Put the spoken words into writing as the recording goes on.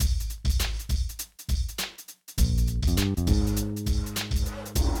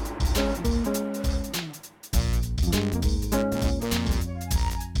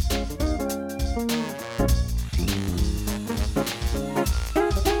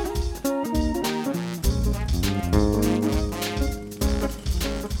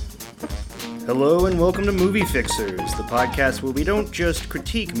Hello and welcome to Movie Fixers, the podcast where we don't just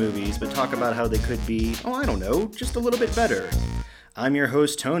critique movies, but talk about how they could be, just a little bit better. I'm your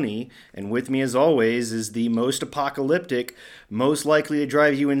host, Tony, and with me as always is the most apocalyptic, most likely to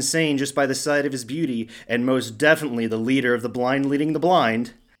drive you insane just by the sight of his beauty, and most definitely the leader of the blind leading the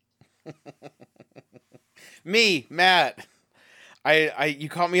blind. Me, Matt. You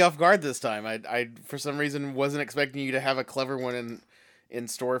caught me off guard this time. I for some reason wasn't expecting you to have a clever one in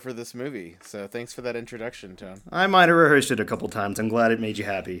store for this movie. So thanks for that introduction, Tone. I might have rehearsed it a couple times. I'm glad it made you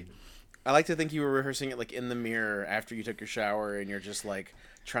happy. I like to think you were rehearsing it like in the mirror after you took your shower and you're just like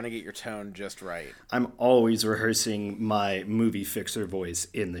trying to get your tone just right. I'm always rehearsing my movie fixer voice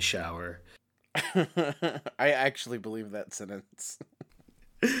in the shower. I actually believe that sentence.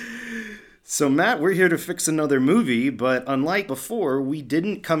 So, Matt, we're here to fix another movie, but unlike before, we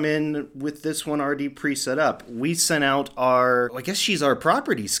didn't come in with this one already pre-set up. We sent out I guess she's our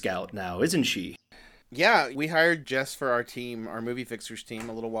property scout now, isn't she? Yeah, we hired Jess for our team, our Movie Fixers team,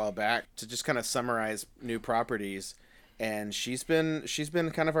 a little while back to just kind of summarize new properties, and she's been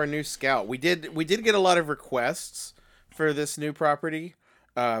kind of our new scout. We did get a lot of requests for this new property.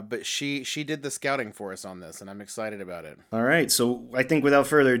 But she did the scouting for us on this, and I'm excited about it. All right, so I think without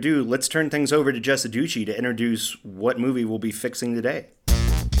further ado, let's turn things over to Jess Aducci to introduce what movie we'll be fixing today.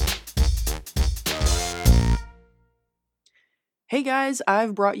 Hey guys,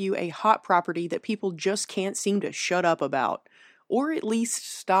 I've brought you a hot property that people just can't seem to shut up about, or at least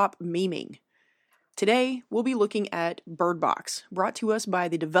stop memeing. Today, we'll be looking at Bird Box, brought to us by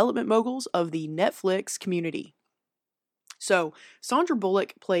the development moguls of the Netflix community. So, Sandra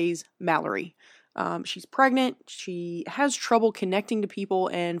Bullock plays Mallory. She's pregnant, she has trouble connecting to people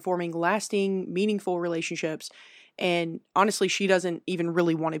and forming lasting, meaningful relationships, and honestly, she doesn't even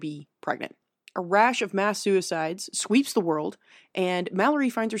really want to be pregnant. A rash of mass suicides sweeps the world, and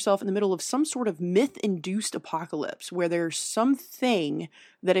Mallory finds herself in the middle of some sort of myth-induced apocalypse, where there's something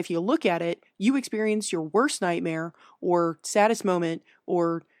that if you look at it, you experience your worst nightmare, or saddest moment,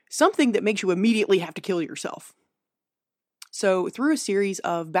 or something that makes you immediately have to kill yourself. So, through a series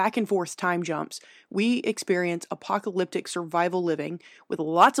of back-and-forth time jumps, we experience apocalyptic survival living with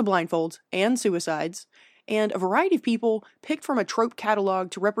lots of blindfolds and suicides, and a variety of people picked from a trope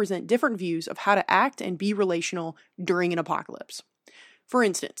catalog to represent different views of how to act and be relational during an apocalypse. For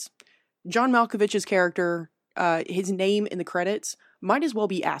instance, John Malkovich's character, his name in the credits, might as well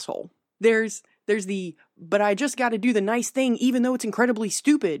be asshole. There's the, but I just gotta do the nice thing even though it's incredibly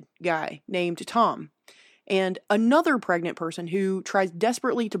stupid guy named Tom. And another pregnant person who tries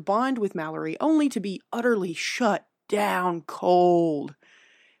desperately to bond with Mallory only to be utterly shut down cold,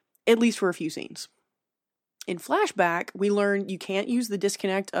 at least for a few scenes. In flashback, we learn you can't use the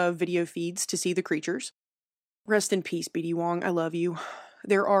disconnect of video feeds to see the creatures. Rest in peace, BD Wong, I love you.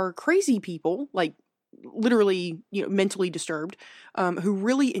 There are crazy people, like literally, mentally disturbed, who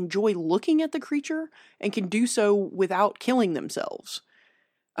really enjoy looking at the creature and can do so without killing themselves.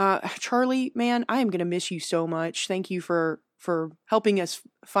 Charlie, man, I am going to miss you so much. Thank you for helping us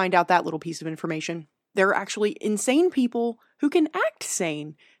find out that little piece of information. There are actually insane people who can act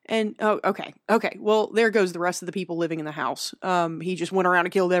sane. And, okay. Well, there goes the rest of the people living in the house. He just went around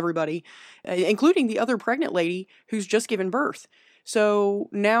and killed everybody, including the other pregnant lady who's just given birth. So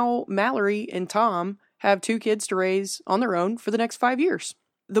now Mallory and Tom have 2 kids to raise on their own for the next 5 years.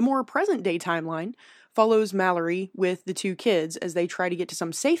 The more present day timeline follows Mallory with the 2 kids as they try to get to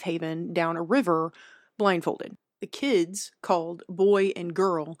some safe haven down a river blindfolded. The kids, called boy and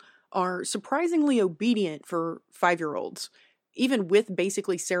girl, are surprisingly obedient for 5-year-olds, even with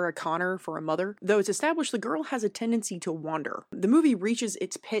basically Sarah Connor for a mother, though it's established the girl has a tendency to wander. The movie reaches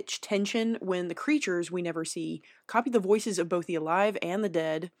its pitch tension when the creatures we never see copy the voices of both the alive and the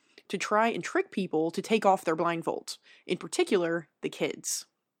dead to try and trick people to take off their blindfolds, in particular, the kids.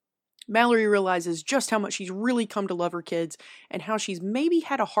 Mallory realizes just how much she's really come to love her kids and how she's maybe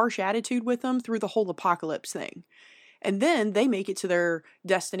had a harsh attitude with them through the whole apocalypse thing. And then they make it to their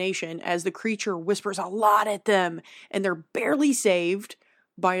destination as the creature whispers a lot at them, and they're barely saved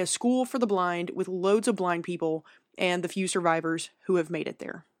by a school for the blind with loads of blind people and the few survivors who have made it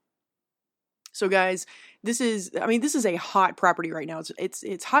there. So guys, this is a hot property right now.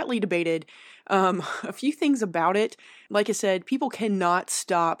 It's hotly debated. A few things about it. Like I said, people cannot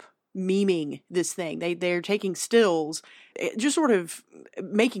stop memeing this thing. They're taking stills, just sort of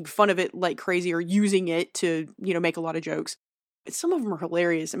making fun of it like crazy or using it to, make a lot of jokes. Some of them are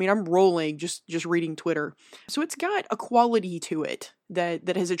hilarious. I mean, I'm rolling just reading Twitter. So it's got a quality to it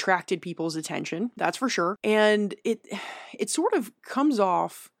that has attracted people's attention, that's for sure. And it sort of comes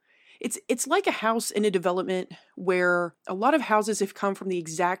off, It's like a house in a development where a lot of houses have come from the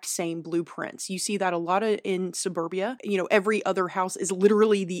exact same blueprints. You see that a lot in suburbia. Every other house is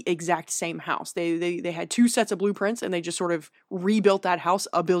literally the exact same house. They had two sets of blueprints and they just sort of rebuilt that house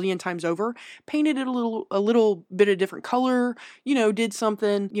a billion times over, painted it a little bit of different color, did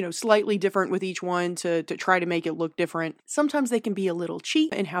something, slightly different with each one to try to make it look different. Sometimes they can be a little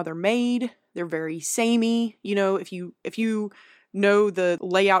cheap in how they're made. They're very samey. If you know the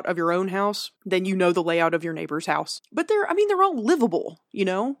layout of your own house, then you know the layout of your neighbor's house. But they're all livable,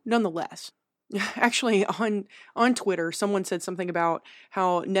 nonetheless. Actually, on Twitter, someone said something about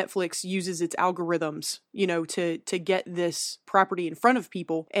how Netflix uses its algorithms, to get this property in front of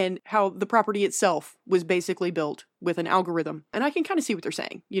people, and how the property itself was basically built with an algorithm. And I can kind of see what they're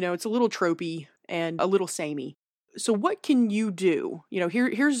saying. It's a little tropey and a little samey. So what can you do?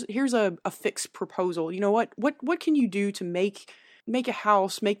 Here's a fixed proposal. What can you do to make a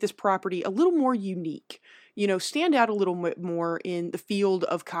house, make this property a little more unique? Stand out a little bit more in the field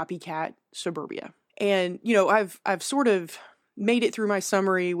of copycat suburbia. And I've sort of made it through my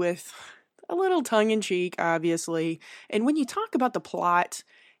summary with a little tongue in cheek, obviously. And when you talk about the plot,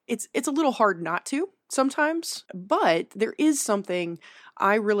 it's a little hard not to sometimes, but there is something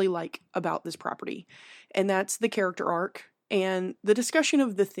I really like about this property, and that's the character arc and the discussion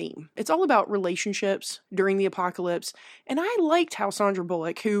of the theme. It's all about relationships during the apocalypse, and I liked how Sandra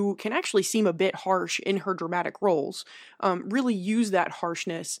Bullock, who can actually seem a bit harsh in her dramatic roles, really used that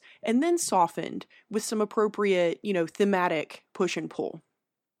harshness and then softened with some appropriate, thematic push and pull.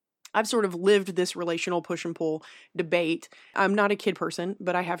 I've sort of lived this relational push and pull debate. I'm not a kid person,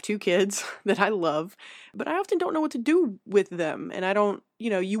 but I have two kids that I love, but I often don't know what to do with them. And I don't,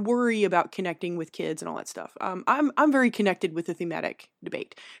 you worry about connecting with kids and all that stuff. I'm very connected with the thematic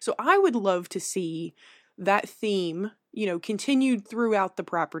debate. So I would love to see that theme, continued throughout the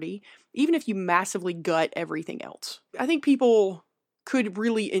property, even if you massively gut everything else. I think people could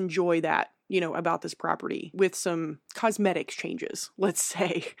really enjoy that, about this property with some cosmetic changes, let's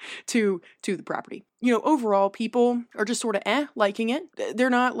say, to the property. Overall, people are just sort of liking it. They're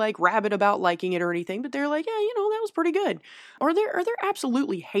not like rabid about liking it or anything, but they're like, yeah, that was pretty good. Or they're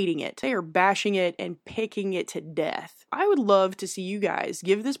absolutely hating it. They are bashing it and picking it to death. I would love to see you guys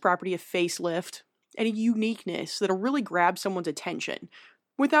give this property a facelift and a uniqueness that'll really grab someone's attention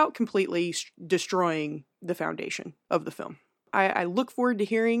without completely destroying the foundation of the film. I look forward to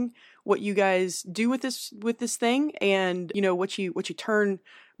hearing what you guys do with this thing, and what you turn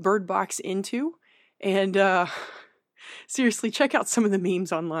Bird Box into. And seriously, check out some of the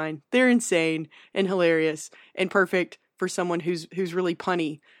memes online. They're insane and hilarious and perfect for someone who's really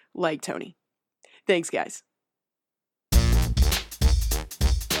punny like Tony. Thanks, guys.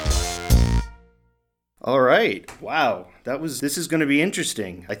 All right. Wow. This is going to be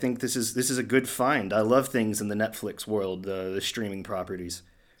interesting. I think this is a good find. I love things in the Netflix world, the streaming properties.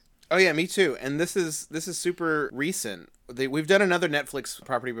 Oh yeah, me too. And this is super recent. We've done another Netflix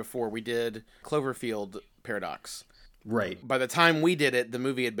property before. We did Cloverfield Paradox. Right. By the time we did it, the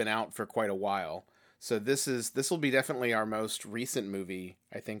movie had been out for quite a while. So this will be definitely our most recent movie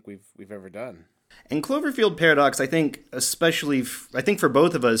I think we've ever done. And Cloverfield Paradox, I think, especially, I think for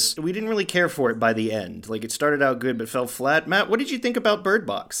both of us, we didn't really care for it by the end. Like, it started out good but fell flat. Matt, what did you think about Bird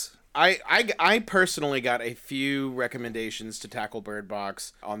Box? I personally got a few recommendations to tackle Bird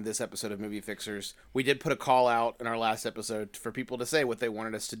Box on this episode of Movie Fixers. We did put a call out in our last episode for people to say what they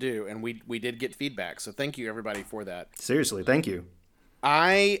wanted us to do, and we did get feedback. So thank you, everybody, for that. Seriously, thank you.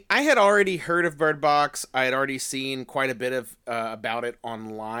 I had already heard of Bird Box. I had already seen quite a bit of about it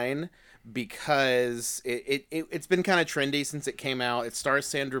online, because it's been kind of trendy since it came out. It stars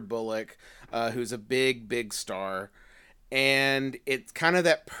Sandra Bullock, who's a big star, and it's kind of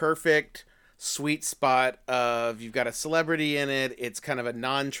that perfect sweet spot of, you've got a celebrity in it. It's kind of a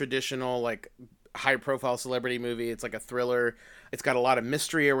non-traditional, like, high-profile celebrity movie. It's like a thriller. It's got a lot of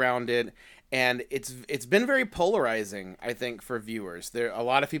mystery around it, and it's been very polarizing, I think, for viewers. A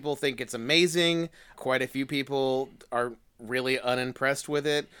lot of people think it's amazing. Quite a few people are really unimpressed with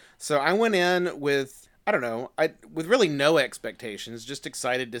it. So I went in with, with really no expectations, just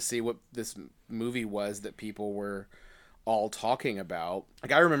excited to see what this movie was that people were all talking about.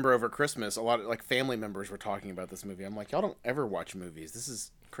 Like, I remember over Christmas, a lot of family members were talking about this movie. I'm like, y'all don't ever watch movies. This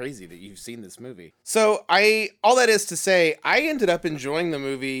is crazy that you've seen this movie. So all that is to say, I ended up enjoying the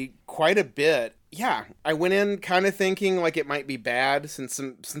movie quite a bit. Yeah, I went in kind of thinking like it might be bad,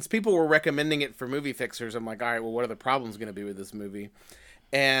 since people were recommending it for Movie Fixers. I'm like, all right, well, what are the problems going to be with this movie?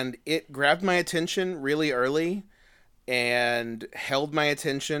 And it grabbed my attention really early and held my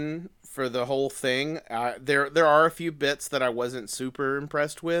attention for the whole thing. There are a few bits that I wasn't super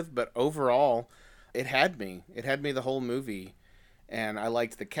impressed with, but overall, it had me. It had me the whole movie. And I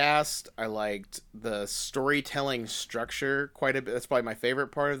liked the cast. I liked the storytelling structure quite a bit. That's probably my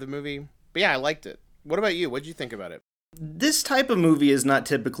favorite part of the movie. But yeah, I liked it. What about you? What did you think about it? This type of movie is not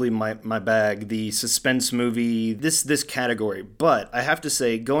typically my bag, the suspense movie, this category. But I have to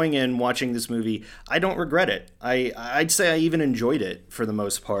say, going in, watching this movie, I don't regret it. I'd say I even enjoyed it for the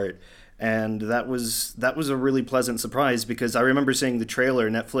most part. And that was a really pleasant surprise, because I remember seeing the trailer.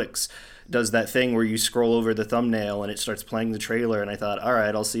 Netflix does that thing where you scroll over the thumbnail and it starts playing the trailer, and I thought, all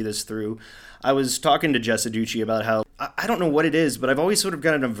right, I'll see this through. I was talking to Jess Aducci about how, I don't know what it is, but I've always sort of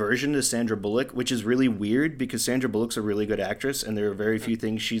got an aversion to Sandra Bullock, which is really weird because Sandra Bullock's a really good actress, and there are very few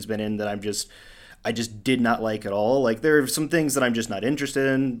things she's been in that I just did not like at all. Like, there are some things that I'm just not interested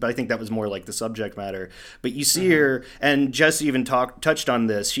in, but I think that was more like the subject matter. But you see her, and Jess even touched on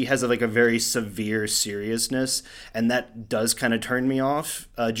this, she has a very severe seriousness, and that does kind of turn me off,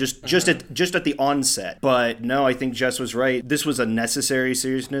 just at the onset. But no, I think Jess was right. This was a necessary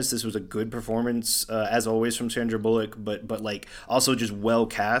seriousness. This was a good performance, as always, from Sandra Bullock, but like also just well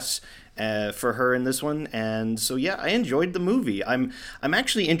cast for her in this one. And so yeah, I enjoyed the movie. I'm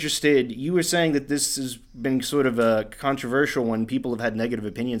actually interested. You were saying that this has been sort of a controversial one. People have had negative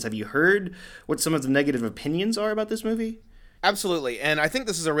opinions. Have you heard what some of the negative opinions are about this movie? Absolutely. And I think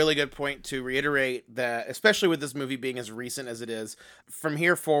this is a really good point to reiterate that, especially with this movie being as recent as it is, from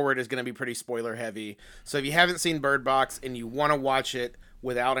here forward is going to be pretty spoiler heavy. So if you haven't seen Bird Box and you want to watch it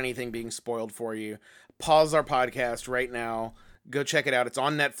without anything being spoiled for you, pause our podcast right now. Go check it out. It's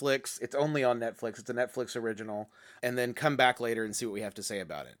on Netflix. It's only on Netflix. It's a Netflix original. And then come back later and see what we have to say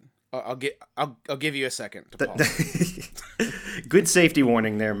about it. I'll give you a second to pause. Good safety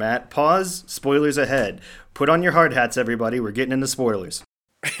warning there, Matt. Pause. Spoilers ahead. Put on your hard hats, everybody. We're getting into spoilers.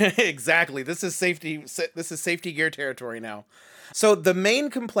 Exactly. This is safety gear territory now. So the main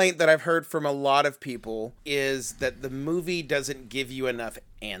complaint that I've heard from a lot of people is that the movie doesn't give you enough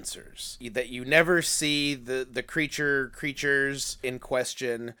answers, that you never see the creatures in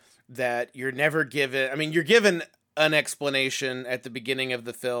question, that you're never given, I mean, you're given an explanation at the beginning of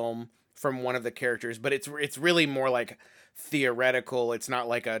the film from one of the characters, but it's really more like theoretical. It's not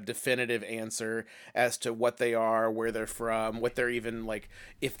like a definitive answer as to what they are, where they're from, what they're even like,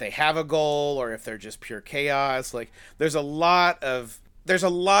 if they have a goal or if they're just pure chaos. Like, there's a lot of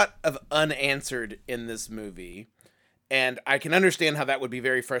unanswered in this movie, and I can understand how that would be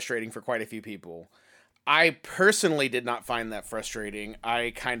very frustrating for quite a few people. I personally did not find that frustrating.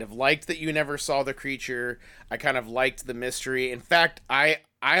 I kind of liked that you never saw the creature. I kind of liked the mystery. In fact, I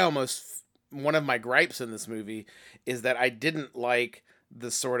almost, one of my gripes in this movie is that I didn't like the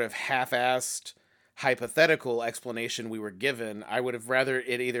sort of half-assed hypothetical explanation we were given. I would have rather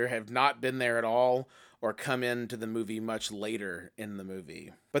it either have not been there at all or come into the movie much later in the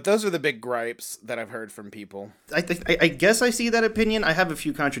movie. But those are the big gripes that I've heard from people. I guess I see that opinion. I have a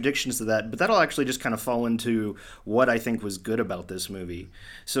few contradictions to that, but that'll actually just kind of fall into what I think was good about this movie.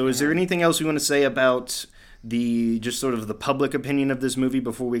 So is there anything else we want to say about the just sort of the public opinion of this movie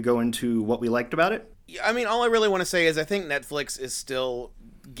before we go into what we liked about it? I mean, all I really want to say is I think Netflix is still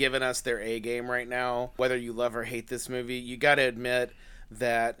giving us their A game right now. Whether you love or hate this movie, you got to admit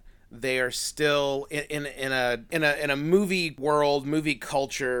that they are still in a movie world, movie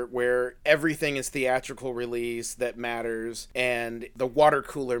culture where everything is theatrical release that matters, and the water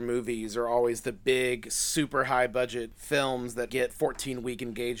cooler movies are always the big, super high budget films that get 14-week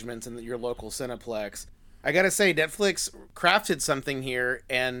engagements in your local Cineplex. I gotta say, Netflix crafted something here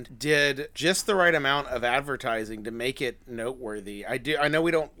and did just the right amount of advertising to make it noteworthy. I know we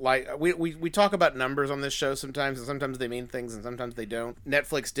don't like, we talk about numbers on this show sometimes, and sometimes they mean things and sometimes they don't.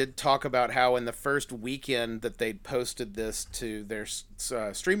 Netflix did talk about how in the first weekend that they'd posted this to their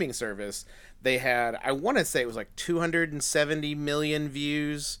streaming service, they had, I want to say it was like 270 million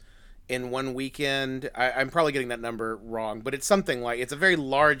views in one weekend. I'm probably getting that number wrong, but it's something like, it's a very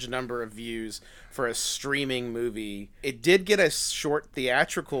large number of views for a streaming movie. It did get a short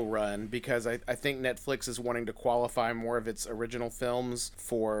theatrical run because I think Netflix is wanting to qualify more of its original films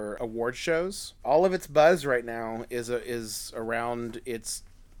for award shows. All of its buzz right now is around its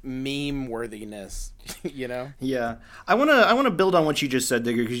meme worthiness, you know? Yeah. I want to build on what you just said,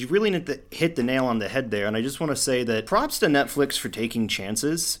 Digger, because you really hit the nail on the head there, and I just want to say that props to Netflix for taking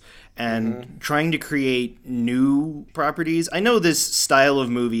chances and trying to create new properties. I know this style of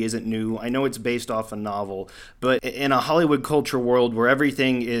movie isn't new. I know it's based off a novel, but in a Hollywood culture world where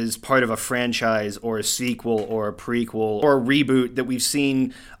everything is part of a franchise or a sequel or a prequel or a reboot that we've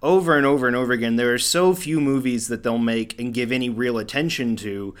seen over and over and over again, there are so few movies that they'll make and give any real attention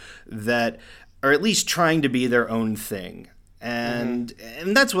to that are at least trying to be their own thing. And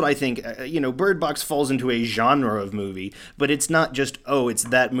that's what I think, Bird Box falls into a genre of movie, but it's not just, it's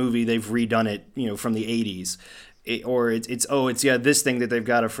that movie, they've redone it, from the 80s. It's this thing that they've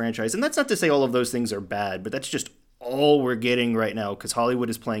got a franchise. And that's not to say all of those things are bad, but that's just all we're getting right now because Hollywood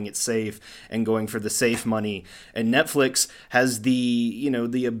is playing it safe and going for the safe money, and Netflix has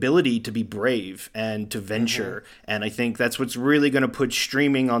the ability to be brave and to venture, and I think that's what's really going to put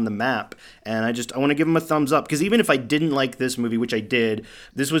streaming on the map. And I want to give them a thumbs up because even if I didn't like this movie, which I did,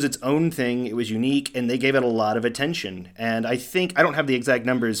 this was its own thing. It was unique, and they gave it a lot of attention. And I think I don't have the exact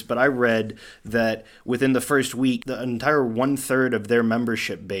numbers, but I read that within the first week, the entire 1/3 of their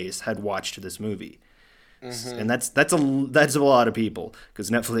membership base had watched this movie. And that's a lot of people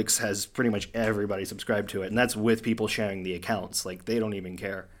because Netflix has pretty much everybody subscribed to it, and that's with people sharing the accounts. Like, they don't even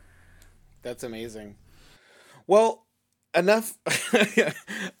care. That's amazing. Well, enough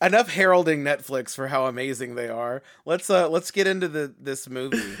heralding Netflix for how amazing they are. Let's get into this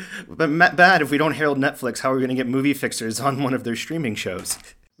movie. But bad if we don't herald Netflix, how are we going to get movie fixers on one of their streaming shows?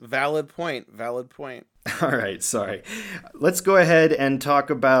 Valid point. All right, sorry. Let's go ahead and talk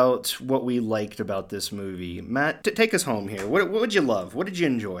about what we liked about this movie. Matt, take us home here. What would you love? What did you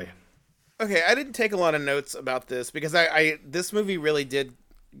enjoy? Okay, I didn't take a lot of notes about this because I this movie really did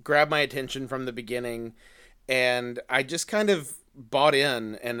grab my attention from the beginning, and I just kind of bought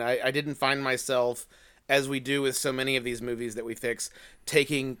in, and I didn't find myself, as we do with so many of these movies that we fix,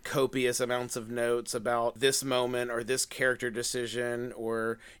 taking copious amounts of notes about this moment or this character decision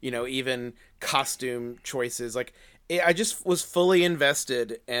or, even costume choices. Like, I just was fully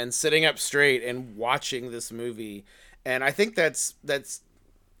invested and sitting up straight and watching this movie. And I think that's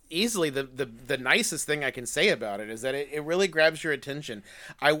easily the nicest thing I can say about it, is that it really grabs your attention.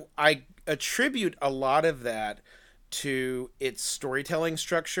 I attribute a lot of that to its storytelling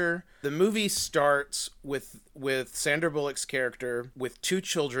structure. The movie starts with Sandra Bullock's character with two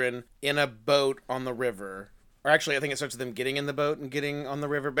children in a boat on the river. Or actually, I think it starts with them getting in the boat and getting on the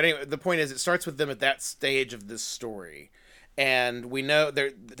river. But anyway, the point is, it starts with them at that stage of this story. And we know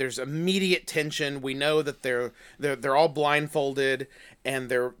there's immediate tension. We know that they're all blindfolded and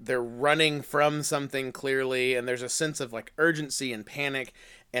they're running from something clearly, and there's a sense of like urgency and panic,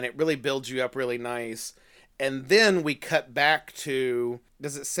 and it really builds you up really nice. And then we cut back to,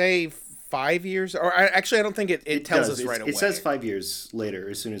 does it say 5 years? Or actually, I don't think it tells us right away. It says 5 years later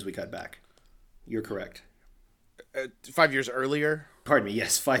as soon as we cut back. You're correct. 5 years earlier? Pardon me,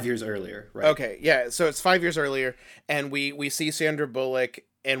 yes, 5 years earlier. Right. Okay, yeah, so it's 5 years earlier, and we see Sandra Bullock,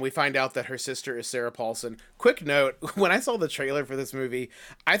 and we find out that her sister is Sarah Paulson. Quick note, when I saw the trailer for this movie,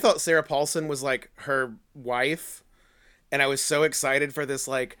 I thought Sarah Paulson was like her wife, and I was so excited for this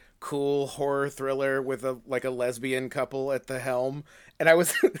like cool horror thriller with a lesbian couple at the helm, and I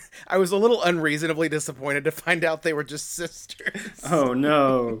was I was a little unreasonably disappointed to find out they were just sisters. Oh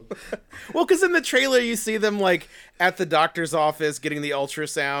no. Well, because in the trailer you see them like at the doctor's office getting the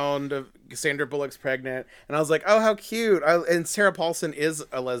ultrasound of Sandra Bullock's pregnant, and I was like, oh, how cute. And Sarah Paulson is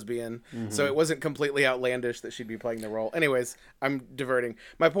a lesbian, so it wasn't completely outlandish that she'd be playing the role. Anyways, I'm diverting.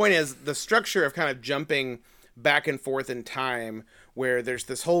 My point is the structure of kind of jumping back and forth in time, where there's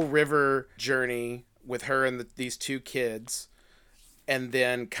this whole river journey with her and these two kids, and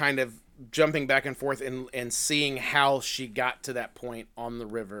then kind of jumping back and forth and seeing how she got to that point on the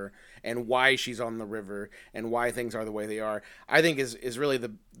river and why she's on the river and why things are the way they are, I think is really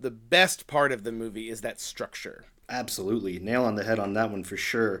the best part of the movie, is that structure. Absolutely. Nail on the head on that one for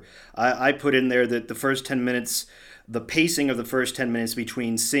sure. I put in there that the first 10 minutes, the pacing of the first 10 minutes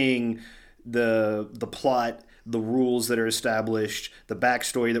between seeing the plot, the rules that are established, the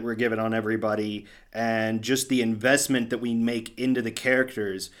backstory that we're given on everybody, and just the investment that we make into the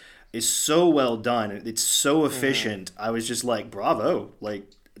characters is so well done. It's so efficient. I was just like, bravo. Like,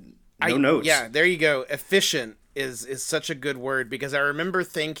 no notes. Yeah, there you go. Efficient is such a good word, because I remember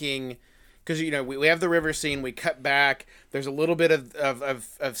thinking, because we have the river scene, we cut back, there's a little bit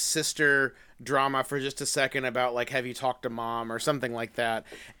of sister drama for just a second about like, have you talked to mom or something like that,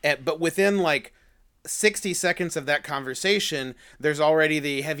 but within like 60 seconds of that conversation, there's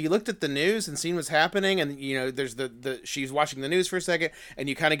already have you looked at the news and seen what's happening? And there's she's watching the news for a second, and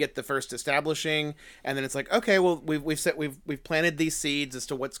you kind of get the first establishing, and then it's like, okay, well we've planted these seeds as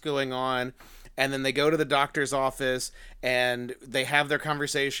to what's going on, and then they go to the doctor's office and they have their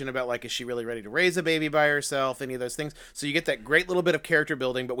conversation about, like, is she really ready to raise a baby by herself, any of those things. So you get that great little bit of character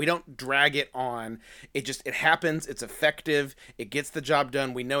building, but we don't drag it on. It happens, it's effective, it gets the job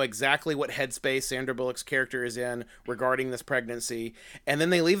done. We know exactly what headspace Sandra Bullock's character is in regarding this pregnancy, and then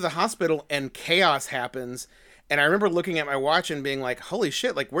they leave the hospital and chaos happens. And I remember looking at my watch and being like, holy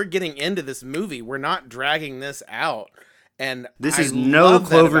shit, like, we're getting into this movie. We're not dragging this out. And this is no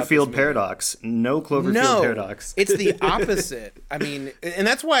Cloverfield paradox. No Cloverfield paradox. It's the opposite. I mean, and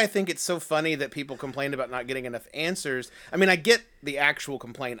that's why I think it's so funny that people complain about not getting enough answers. I mean, I get the actual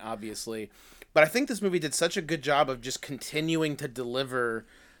complaint, obviously, but I think this movie did such a good job of just continuing to deliver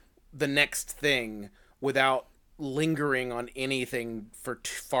the next thing without lingering on anything for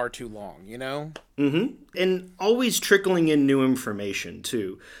far too long, you know? Mm-hmm. And always trickling in new information,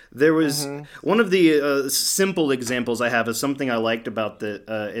 too. There was one of the simple examples I have of something I liked about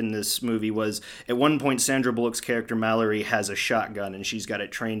in this movie was at one point Sandra Bullock's character Mallory has a shotgun and she's got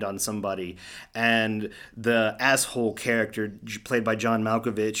it trained on somebody. And the asshole character played by John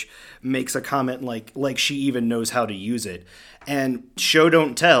Malkovich makes a comment like she even knows how to use it. And show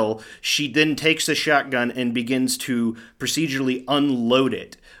don't tell, she then takes the shotgun and begins to procedurally unload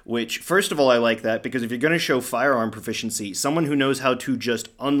it. Which, first of all, I like that because if you're going to show firearm proficiency, someone who knows how to just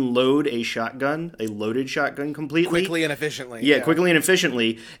unload a loaded shotgun completely. Quickly and efficiently. Yeah, quickly and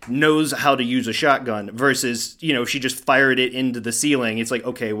efficiently knows how to use a shotgun versus, if she just fired it into the ceiling, it's like,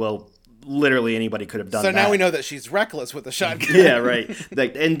 okay, well, literally anybody could have done that. So now we know that she's reckless with the shotgun. Yeah, right.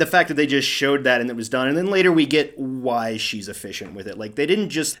 And the fact that they just showed that and it was done, and then later we get why she's efficient with it. Like, they didn't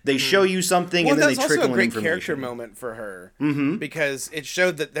just, they show you something and then they trickle in information. Well, that's also a great character moment for her. Because it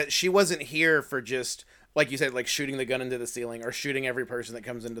showed that she wasn't here for just, like you said, like shooting the gun into the ceiling or shooting every person that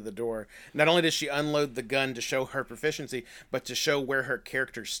comes into the door. Not only does she unload the gun to show her proficiency, but to show where her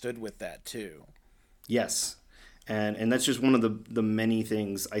character stood with that, too. Yes. And that's just one of the many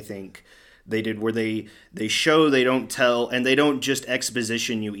things I think they did where they show, they don't tell, and they don't just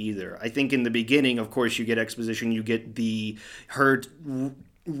exposition you either. I think in the beginning, of course, you get exposition. You get her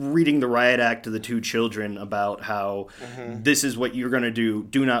reading the riot act to the two children about how this is what you're going to do.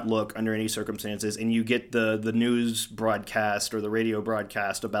 Do not look under any circumstances. And you get the news broadcast or the radio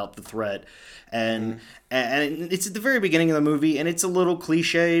broadcast about the threat. And it's at the very beginning of the movie, and it's a little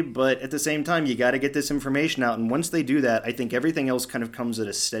cliche, but at the same time, you got to get this information out. And once they do that, I think everything else kind of comes at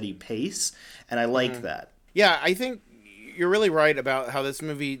a steady pace, and I like that. Yeah, I think you're really right about how this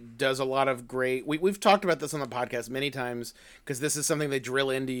movie does a lot of great... We've talked about this on the podcast many times, because this is something they drill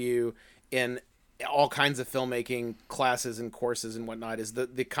into you in all kinds of filmmaking classes and courses and whatnot, is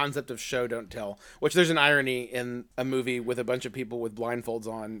the concept of show, don't tell, which there's an irony in a movie with a bunch of people with blindfolds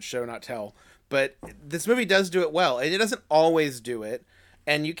on, show, not tell. But this movie does do it well, and it doesn't always do it,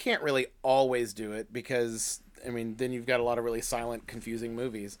 and you can't really always do it because, I mean, then you've got a lot of really silent, confusing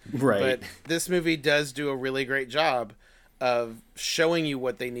movies. Right. But this movie does do a really great job of showing you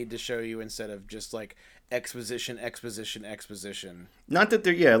what they need to show you instead of just like exposition. Not that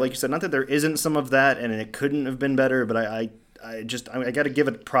there, like you said, not that there isn't some of that, and it couldn't have been better, but I got to give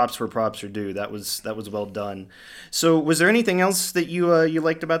it props where props are due. That was well done. So, was there anything else that you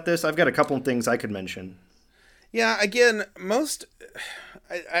liked about this? I've got a couple of things I could mention. Yeah, again,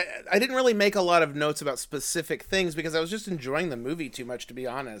 I didn't really make a lot of notes about specific things because I was just enjoying the movie too much, to be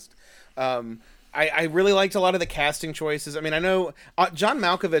honest. I really liked a lot of the casting choices. I mean, I know John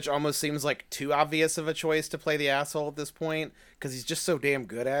Malkovich almost seems like too obvious of a choice to play the asshole at this point because he's just so damn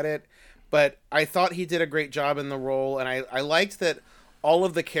good at it. But I thought he did a great job in the role, and I liked that all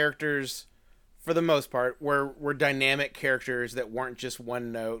of the characters, for the most part, were dynamic characters that weren't just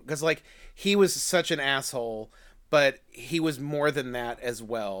one note. Because, like, he was such an asshole, but he was more than that as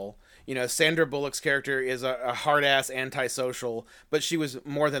well. You know, Sandra Bullock's character is a hard-ass antisocial, but she was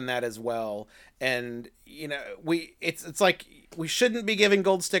more than that as well. And, you know, it's like we shouldn't be giving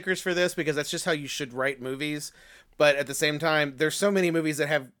gold stickers for this because that's just how you should write movies. But at the same time, there's so many movies that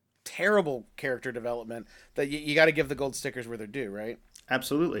have terrible character development that you got to give the gold stickers where they're due, right?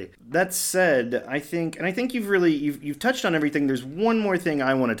 Absolutely. That said, I think you've touched on everything. There's one more thing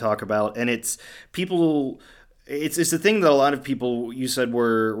I want to talk about, and it's people. It's the thing that a lot of people, you said,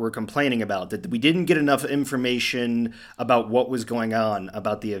 were complaining about, that we didn't get enough information about what was going on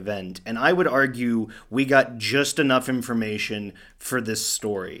about the event. And I would argue we got just enough information for this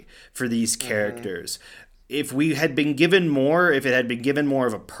story, for these characters. If we had been given more, if it had been given more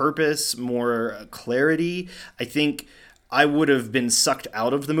of a purpose, more clarity, I think I would have been sucked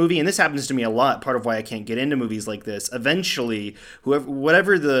out of the movie. And this happens to me a lot, part of why I can't get into movies like this. Eventually,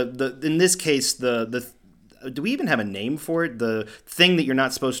 whatever in this case, do we even have a name for it? The thing that you're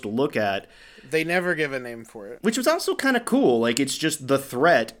not supposed to look at. They never give a name for it. Which was also kind of cool. Like, it's just the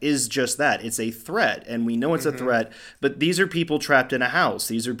threat is just that. It's a threat, and we know it's a threat, but these are people trapped in a house.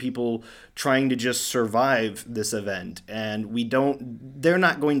 These are people trying to just survive this event, and they're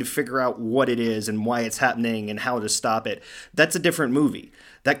not going to figure out what it is and why it's happening and how to stop it. That's a different movie.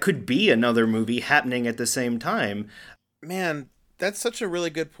 That could be another movie happening at the same time. Man, that's such a really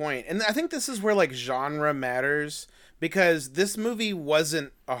good point. And I think this is where, like, genre matters. Because this movie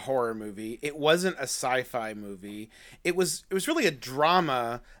wasn't a horror movie. It wasn't a sci-fi movie. It was really a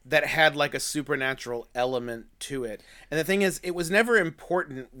drama that had like a supernatural element to it. And the thing is, it was never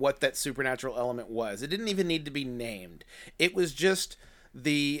important what that supernatural element was. It didn't even need to be named. It was just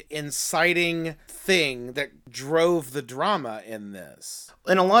the inciting thing that drove the drama in this.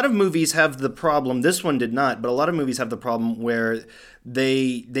 And a lot of movies have the problem, this one did not, but a lot of movies have the problem where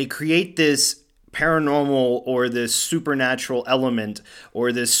they create this paranormal or this supernatural element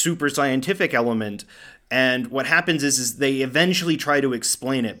or this super scientific element, and what happens is they eventually try to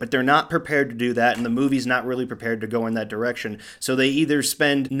explain it, but they're not prepared to do that, and the movie's not really prepared to go in that direction. So they either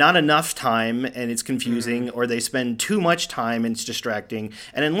spend not enough time and it's confusing, or they spend too much time and it's distracting.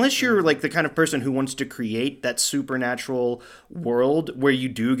 And unless you're like the kind of person who wants to create that supernatural world where you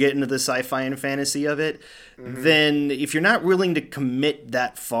do get into the sci-fi and fantasy of it, then if you're not willing to commit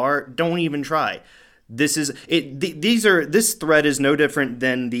that far, don't even try. This thread is no different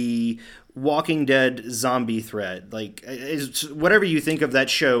than the Walking Dead zombie threat. Like, whatever you think of that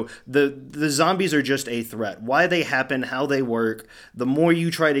show, the zombies are just a threat. Why they happen, how they work, the more you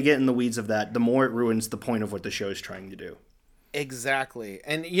try to get in the weeds of that, the more it ruins the point of what the show is trying to do. Exactly.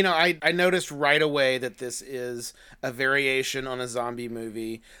 And, you know, I noticed right away that this is a variation on a zombie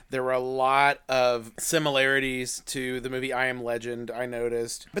movie. There were a lot of similarities to the movie I Am Legend, I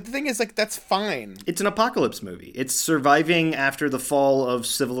noticed. But the thing is, like, that's fine. It's an apocalypse movie. It's surviving after the fall of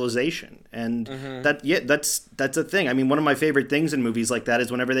civilization. And that's a thing. I mean, one of my favorite things in movies like that is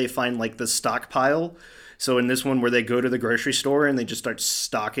whenever they find, like, the stockpile. So in this one where they go to the grocery store and they just start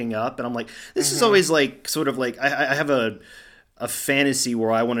stocking up. And I'm like, this is always, like, sort of like, I have a fantasy where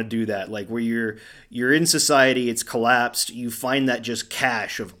I want to do that, like where you're in society, it's collapsed, you find that just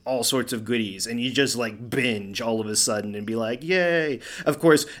cache of all sorts of goodies, and you just like binge all of a sudden and be like, yay. Of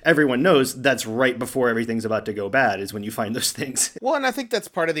course, everyone knows that's right before everything's about to go bad is when you find those things. Well, and I think that's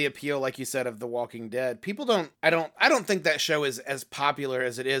part of the appeal, like you said, of The Walking Dead. People I don't think that show is as popular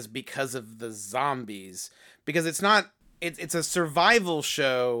as it is because of the zombies, because it's a survival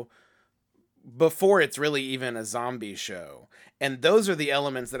show before it's really even a zombie show. And those are the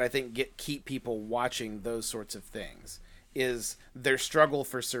elements that I think keep people watching those sorts of things, is their struggle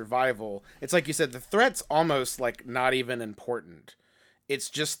for survival. It's like you said, the threat's almost like not even important. It's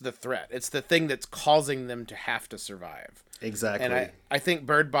just the threat. It's the thing that's causing them to have to survive. Exactly. And I think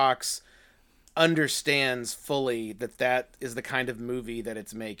Bird Box understands fully that is the kind of movie that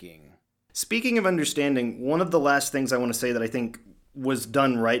it's making. Speaking of understanding, one of the last things I want to say that I think was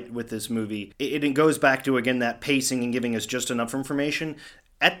done right with this movie, it goes back to, again, that pacing and giving us just enough information.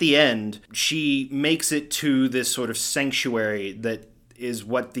 At the end, she makes it to this sort of sanctuary that is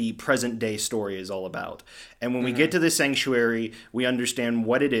what the present day story is all about. And when we get to the sanctuary, we understand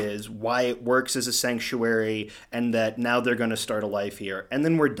what it is, why it works as a sanctuary, and that now they're going to start a life here. And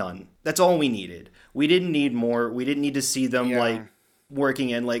then we're done. That's all we needed. We didn't need more. We didn't need to see them like working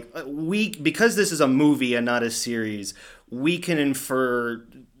in, like, because this is a movie and not a series, we can infer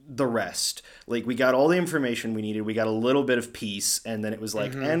the rest. Like, we got all the information we needed, we got a little bit of peace, and then it was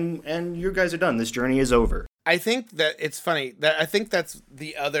like, and you guys are done. This journey is over. I think that it's funny that I think that's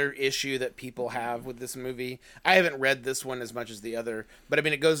the other issue that people have with this movie. I haven't read this one as much as the other, but I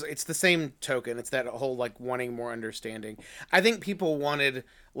mean, it's the same token. It's that whole like wanting more understanding. I think people wanted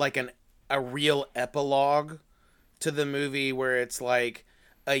like a real epilogue to the movie where it's like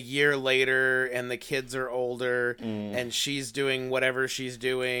a year later and the kids are older and she's doing whatever she's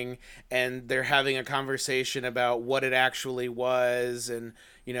doing and they're having a conversation about what it actually was, and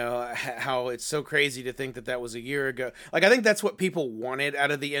you know how it's so crazy to think that was a year ago. Like, I think that's what people wanted out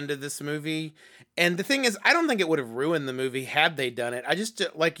of the end of this movie. And the thing is, I don't think it would have ruined the movie had they done it. I just,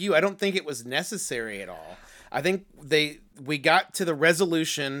 like you, I don't think it was necessary at all. I think we got to the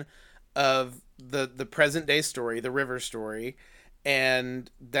resolution of the present day story, the River story,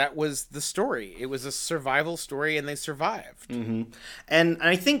 And that was the story. It was a survival story, and they survived. Mm-hmm. And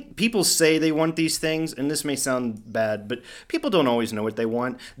I think people say they want these things, and this may sound bad, but people don't always know what they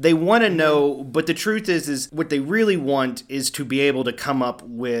want. They want to know, but the truth is what they really want is to be able to come up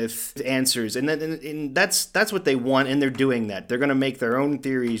with answers, and that's what they want, and they're doing that. They're going to make their own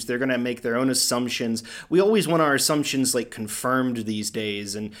theories. They're going to make their own assumptions. We always want our assumptions like confirmed these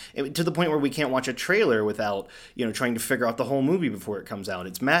days, and to the point where we can't watch a trailer without trying to figure out the whole movie before it comes out.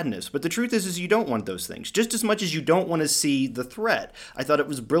 It's madness. But the truth is you don't want those things. Just as much as you don't want to see the threat. I thought it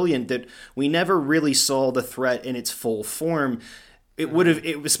was brilliant that we never really saw the threat in its full form. It would have,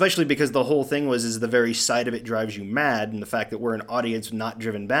 especially because the whole thing is the very sight of it drives you mad, and the fact that we're an audience not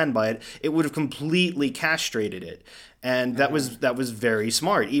driven mad by it, it would have completely castrated it. And that was very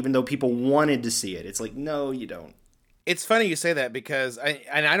smart, even though people wanted to see it. It's like, no, you don't. It's funny you say that because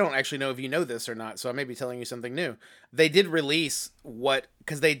I don't actually know if you know this or not, so I may be telling you something new. They did release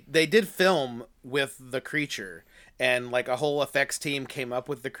because they did film with the creature, and like a whole effects team came up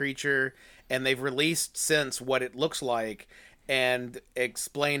with the creature, and they've released since what it looks like and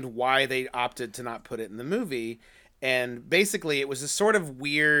explained why they opted to not put it in the movie. And basically it was this sort of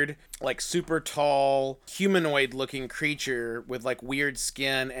weird, like super tall, humanoid looking creature with like weird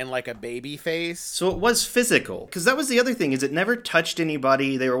skin and like a baby face. So it was physical. Because that was the other thing, is it never touched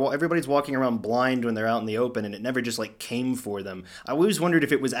anybody. Everybody's walking around blind when they're out in the open, and it never just like came for them. I always wondered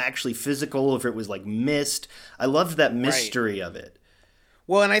if it was actually physical, if it was like mist. I loved that mystery of it.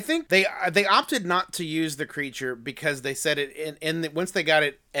 Well, and I think they opted not to use the creature because they said it once they got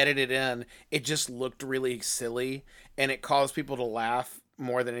it edited in, it just looked really silly and it caused people to laugh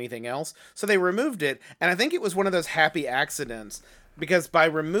more than anything else. So they removed it, and I think it was one of those happy accidents because by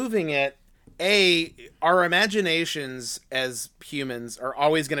removing it, our imaginations as humans are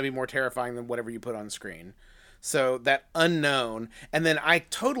always going to be more terrifying than whatever you put on screen. So that unknown, and then I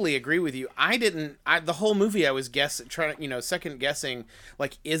totally agree with you. The whole movie I was second guessing,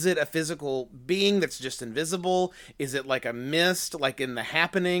 like, is it a physical being that's just invisible? Is it like a mist, like in The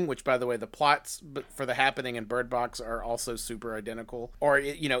Happening, which by the way, the plots for The Happening and Bird Box are also super identical? Or,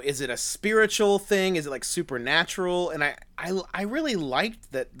 is it a spiritual thing? Is it like supernatural? And I really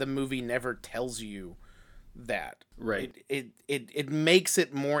liked that the movie never tells you that. Right. It makes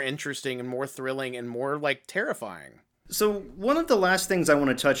it more interesting and more thrilling and more like terrifying. So one of the last things I want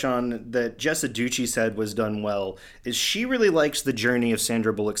to touch on that Jessa Ducci said was done well is she really likes the journey of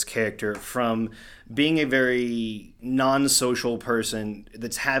Sandra Bullock's character from being a very non-social person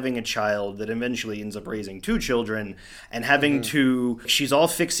that's having a child that eventually ends up raising two children and having she's all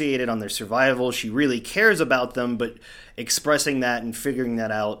fixated on their survival. She really cares about them, but expressing that and figuring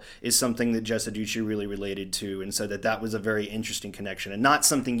that out is something that Jessa Ducci really related to, and said that was a very interesting connection and not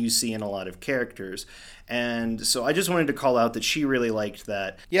something you see in a lot of characters. And so I just wanted to call out that she really liked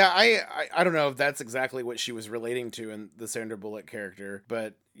that. Yeah, I don't know if that's exactly what she was relating to in the Sandra Bullock character,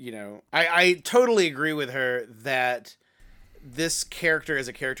 but I totally agree with her that this character is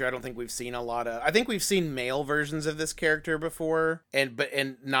a character I don't think we've seen a lot of. I think we've seen male versions of this character before,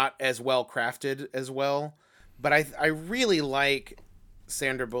 and not as well crafted as well. But I really like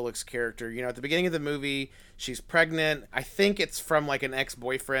Sandra Bullock's character. At the beginning of the movie, she's pregnant. I think it's from like an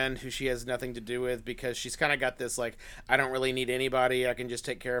ex-boyfriend who she has nothing to do with, because she's kind of got this like, I don't really need anybody, I can just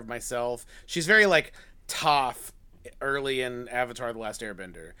take care of myself. She's very like Toph early in Avatar: The Last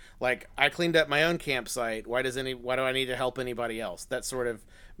Airbender. Like, I cleaned up my own campsite, why do I need to help anybody else? That sort of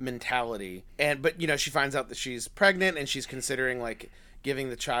mentality. But she finds out that she's pregnant, and she's considering like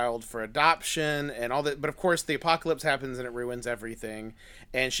giving the child for adoption and all that. But of course the apocalypse happens and it ruins everything,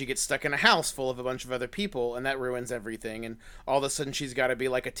 and she gets stuck in a house full of a bunch of other people, and that ruins everything, and all of a sudden she's got to be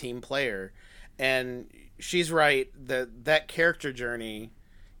like a team player. And she's right, that character journey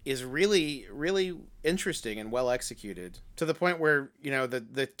is really, really interesting and well executed, to the point where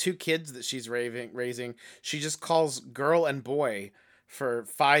the two kids that she's raising, she just calls girl and boy for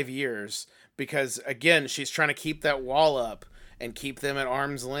 5 years, because again, she's trying to keep that wall up and keep them at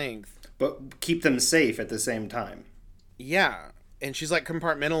arm's length, but keep them safe at the same time. Yeah. And she's like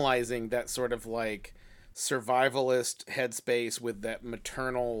compartmentalizing that sort of like survivalist headspace with that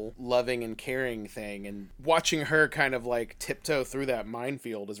maternal loving and caring thing, and watching her kind of like tiptoe through that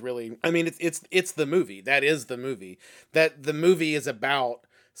minefield is really, I mean, it's the movie. That is the movie. That the movie is about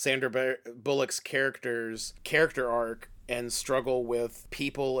Sandra Bullock's character arc and struggle with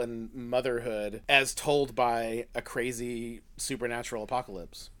people and motherhood as told by a crazy supernatural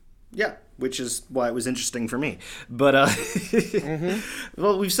apocalypse. Yeah, which is why it was interesting for me. But,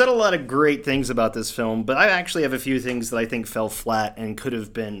 well, we've said a lot of great things about this film, but I actually have a few things that I think fell flat and could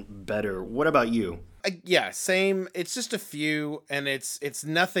have been better. What about you? Yeah, same. It's just a few, and it's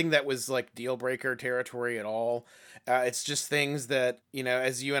nothing that was like deal breaker territory at all. It's just things that,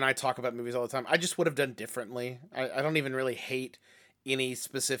 as you and I talk about movies all the time, I just would have done differently. I don't even really hate any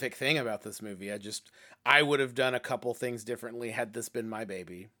specific thing about this movie. I would have done a couple things differently had this been my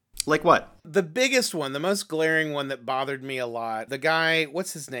baby. Like what? The biggest one, the most glaring one that bothered me a lot, the guy,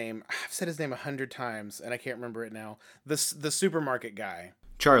 what's his name? I've said his name 100 times and I can't remember it now. The supermarket guy.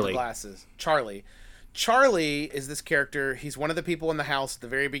 Charlie. The glasses. Charlie. Charlie is this character. He's one of the people in the house at the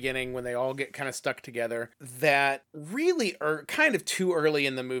very beginning when they all get kind of stuck together that really, or kind of too early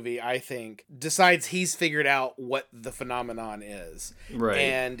in the movie, I think, decides he's figured out what the phenomenon is. Right.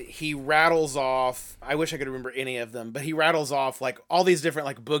 And he rattles off, I wish I could remember any of them, but he rattles off like all these different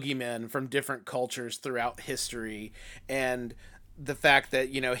like boogeymen from different cultures throughout history. And the fact that,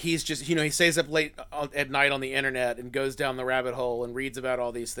 he's just, he stays up late at night on the internet and goes down the rabbit hole and reads about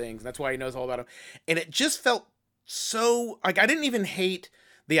all these things. And that's why he knows all about them. And it just felt so, like, I didn't even hate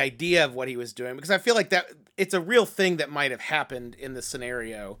the idea of what he was doing, because I feel like that it's a real thing that might have happened in this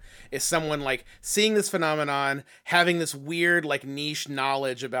scenario, is someone like seeing this phenomenon, having this weird like niche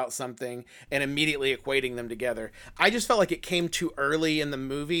knowledge about something and immediately equating them together. I just felt like it came too early in the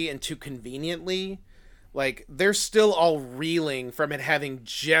movie and too conveniently. Like, they're still all reeling from it having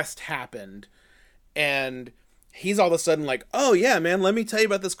just happened. And he's all of a sudden like, oh, yeah, man, let me tell you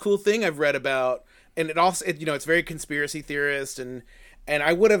about this cool thing I've read about. And it also, it's very conspiracy theorist. And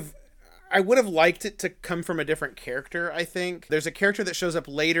I would have liked it to come from a different character, I think. There's a character that shows up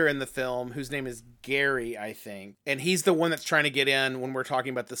later in the film whose name is Gary, I think. And he's the one that's trying to get in when we're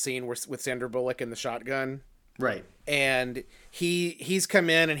talking about the scene with Sandra Bullock and the shotgun. Right. And he's come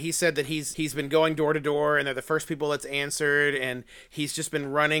in and he said that he's been going door to door and they're the first people that's answered, and he's just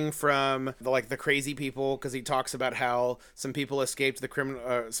been running from the crazy people, because he talks about how some people escaped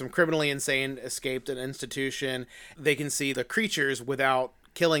some criminally insane escaped an institution. They can see the creatures without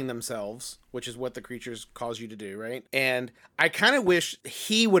killing themselves, which is what the creatures cause you to do, right? And I kind of wish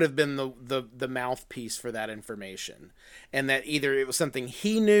he would have been the mouthpiece for that information, and that either it was something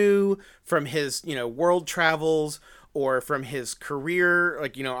he knew from his world travels, or from his career,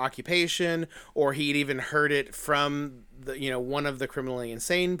 occupation, or he'd even heard it from one of the criminally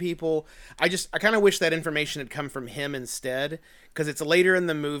insane people. I kind of wish that information had come from him instead, because it's later in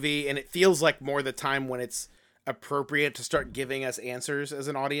the movie and it feels like more the time when it's appropriate to start giving us answers as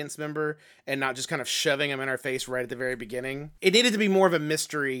an audience member and not just kind of shoving them in our face right at the very beginning. It needed to be more of a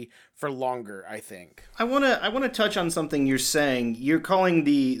mystery for longer, I think. I want to touch on something you're saying. You're calling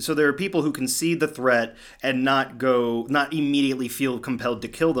so there are people who can see the threat and not immediately feel compelled to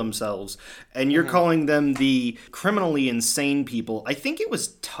kill themselves, and you're calling them the criminally insane people. I think it was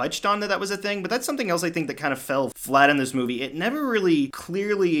touched on that was a thing, but that's something else I think that kind of fell flat in this movie. It never really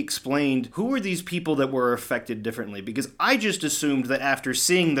clearly explained who were these people that were affected differently, because I just assumed that after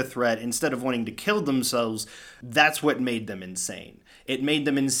seeing the threat, instead of wanting to kill themselves, that's what made them insane. It made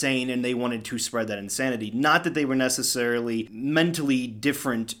them insane and they wanted to spread that insanity. Not that they were necessarily mentally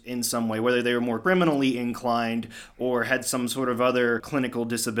different in some way, whether they were more criminally inclined or had some sort of other clinical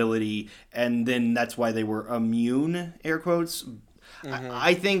disability, and then that's why they were immune, air quotes.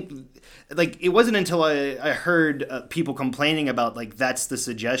 I think, it wasn't until I heard people complaining about, that's the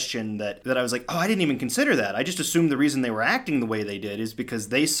suggestion that I was like, oh, I didn't even consider that. I just assumed the reason they were acting the way they did is because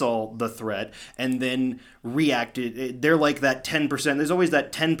they saw the threat and then reacted. They're like that 10%. There's always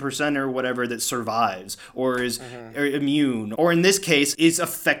that 10% or whatever that survives or is immune, or in this case, is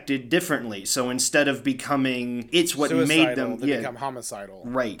affected differently. So instead of becoming, it's what suicidal, made them. They become homicidal.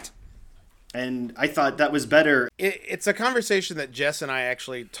 Right. And I thought that was better. It's a conversation that Jess and I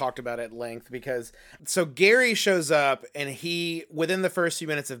actually talked about at length, because so Gary shows up and he, within the first few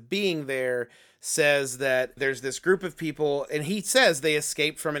minutes of being there, says that there's this group of people, and he says they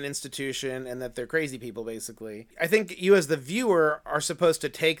escaped from an institution and that they're crazy people, basically. I think you as the viewer are supposed to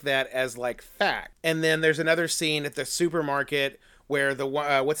take that as fact. And then there's another scene at the supermarket where the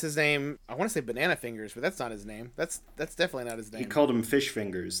what's his name? I want to say Banana Fingers, but that's not his name. That's definitely not his name. He called him Fish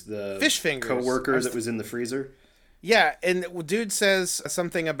Fingers, the Fish Fingers coworker that was in the freezer. Yeah, and dude says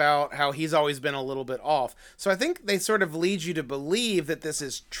something about how he's always been a little bit off. So I think they sort of lead you to believe that this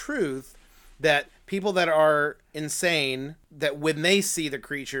is truth, that people that are insane that when they see the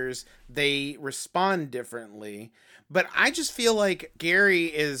creatures, they respond differently. But I just feel like Gary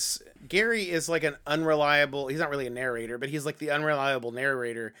is like an unreliable, he's not really a narrator, but he's like the unreliable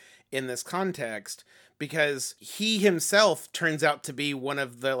narrator in this context, because he himself turns out to be one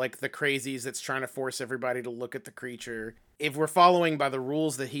of the crazies that's trying to force everybody to look at the creature. If we're following by the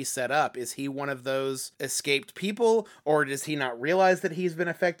rules that he set up, is he one of those escaped people, or does he not realize that he's been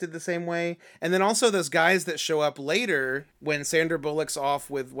affected the same way? And then also those guys that show up later when Sandra Bullock's off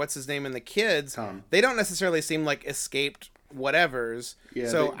with what's his name and the kids, Tom. They don't necessarily seem like escaped whatevers. Yeah,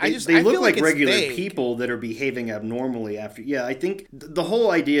 so they look feel like it's regular vague. people that are behaving abnormally after. Yeah, I think the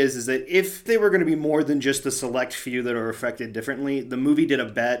whole idea is that if they were going to be more than just the select few that are affected differently, the movie did a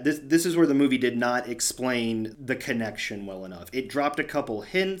bad. This is where the movie did not explain the connection well enough. It dropped a couple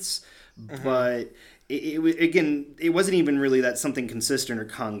hints, but it wasn't even really that something consistent or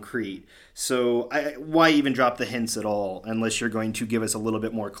concrete. So why even drop the hints at all unless you're going to give us a little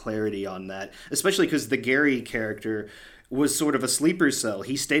bit more clarity on that? Especially because the Gary character was sort of a sleeper cell.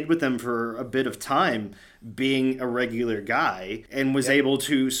 He stayed with them for a bit of time, being a regular guy, and was able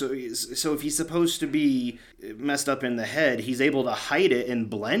to. So if he's supposed to be messed up in the head, he's able to hide it and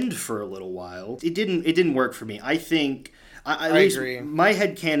blend for a little while. It didn't work for me. I think. At least agree. My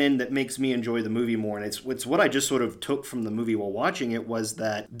headcanon that makes me enjoy the movie more, and it's what I just sort of took from the movie while watching it, was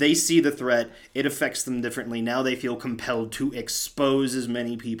that they see the threat, it affects them differently. Now they feel compelled to expose as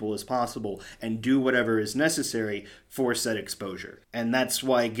many people as possible and do whatever is necessary for said exposure. And that's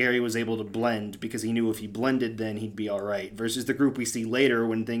why Gary was able to blend, because he knew if he blended then he'd be all right. Versus the group we see later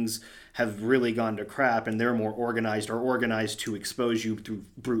when things have really gone to crap and they're more organized to expose you through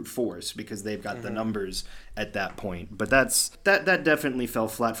brute force because they've got the numbers at that point. But that definitely fell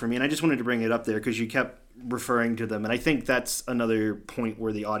flat for me, and I just wanted to bring it up there because you kept referring to them, and I think that's another point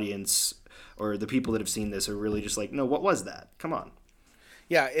where the audience or the people that have seen this are really just like, no, what was that? Come on.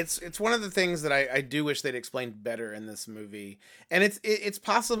 Yeah, it's one of the things that I do wish they'd explained better in this movie. And it's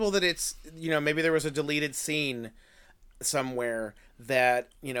possible that it's, maybe there was a deleted scene somewhere that,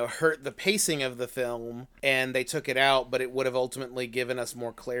 hurt the pacing of the film and they took it out, but it would have ultimately given us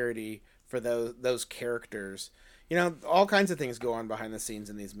more clarity for those characters. All kinds of things go on behind the scenes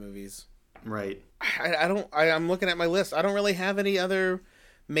in these movies. Right. I'm looking at my list. I don't really have any other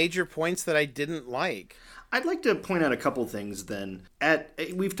major points that I didn't like. I'd like to point out a couple things then.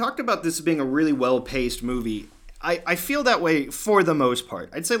 We've talked about this being a really well-paced movie. I feel that way for the most part.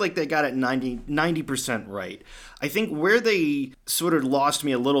 I'd say like they got it 90% right. I think where they sort of lost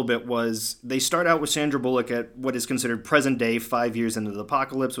me a little bit was they start out with Sandra Bullock at what is considered present day, 5 years into the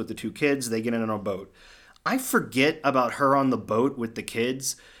apocalypse with the two kids. They get in on a boat. I forget about her on the boat with the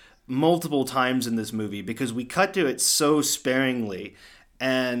kids multiple times in this movie because we cut to it so sparingly.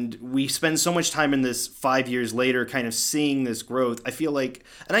 And we spend so much time in this 5 years later kind of seeing this growth. I feel like,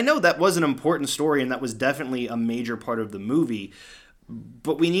 and I know that was an important story and that was definitely a major part of the movie,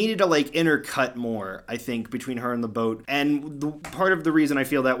 but we needed to like intercut more, I think, between her and the boat. And part of the reason I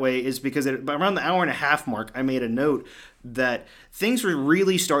feel that way is because around the hour and a half mark, I made a note that things were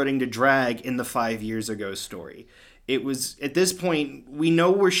really starting to drag in the 5 years ago story. It was, at this point, we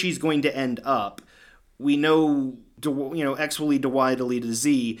know where she's going to end up. We know, X will lead to Y to lead to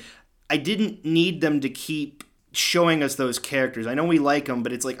Z. I didn't need them to keep showing us those characters. I know we like them,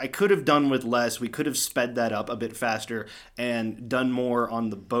 but it's like I could have done with less. We could have sped that up a bit faster and done more on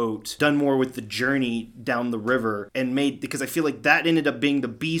the boat, done more with the journey down the river, and because I feel like that ended up being the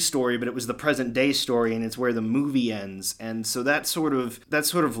B story, but it was the present day story, and it's where the movie ends. And so that sort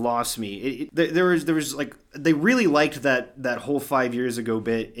of lost me. There was like, they really liked that whole 5 years ago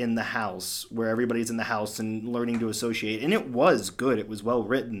bit in the house where everybody's in the house and learning to associate, and it was good. It was well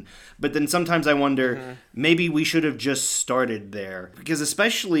written. But then sometimes I wonder, maybe we should have just started there, because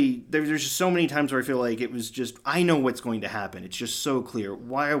especially there's just so many times where I feel like it was just, I know what's going to happen. It's just so clear.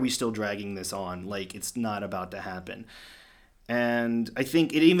 Why are we still dragging this on? Like, it's not about to happen. And I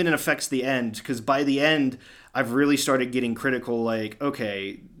think it even affects the end, because by the end, I've really started getting critical, like,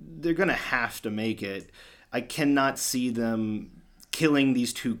 okay, they're going to have to make it. I cannot see them killing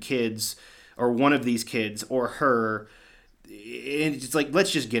these two kids, or one of these kids, or her. It's like,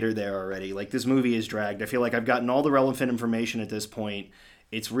 let's just get her there already. Like, this movie is dragged. I feel like I've gotten all the relevant information at this point.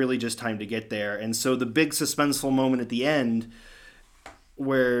 It's really just time to get there. And so the big suspenseful moment at the end,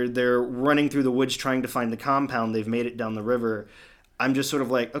 where they're running through the woods trying to find the compound, they've made it down the river, I'm just sort of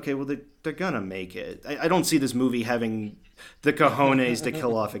like, okay, well, they're gonna make it. I don't see this movie having the cojones to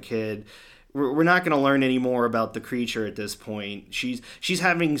kill off a kid. we're not going to learn any more about the creature at this point. She's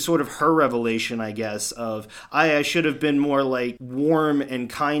having sort of her revelation, I guess, of I should have been more like warm and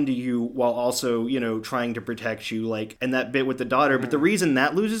kind to you while also, trying to protect you, like, and that bit with the daughter. But the reason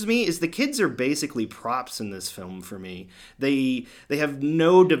that loses me is the kids are basically props in this film for me. They have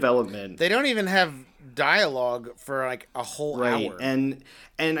no development. They don't even have dialogue for like a whole hour. And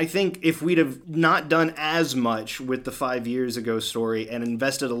I think if we'd have not done as much with the 5 years ago story and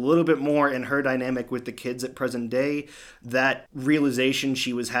invested a little bit more in her dynamic with the kids at present day, that realization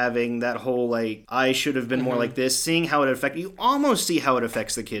she was having, that whole like, I should have been more like this, seeing how it affects, you almost see how it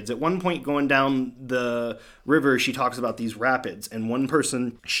affects the kids. At one point going down the river, she talks about these rapids, and one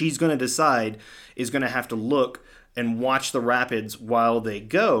person she's going to decide is going to have to look and watch the rapids while they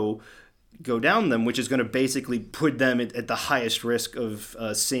go down them, which is going to basically put them at the highest risk of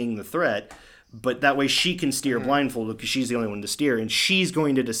seeing the threat. But that way she can steer blindfolded because she's the only one to steer, and she's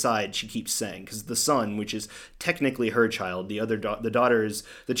going to decide, she keeps saying, because the son, which is technically her child, the daughter is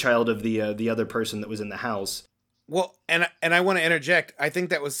the child of the other person that was in the house. Well, and I want to interject. I think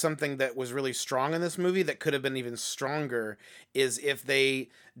that was something that was really strong in this movie that could have been even stronger, is if they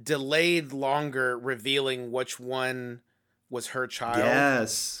delayed longer revealing which one was her child.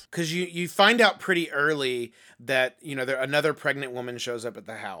 Yes. Because you find out pretty early that, another pregnant woman shows up at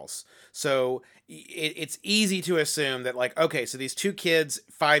the house. So it's easy to assume that, like, okay, so these two kids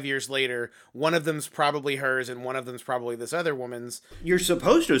 5 years later, one of them's probably hers and one of them's probably this other woman's. You're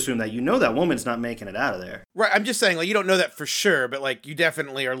supposed to assume that. That woman's not making it out of there. Right. I'm just saying, like, you don't know that for sure, but, like, you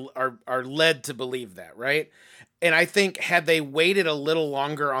definitely are led to believe that, right? And I think had they waited a little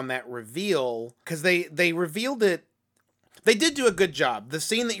longer on that reveal, because they revealed it, they did do a good job. The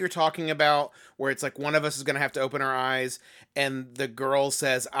scene that you're talking about, where it's like one of us is going to have to open our eyes, and the girl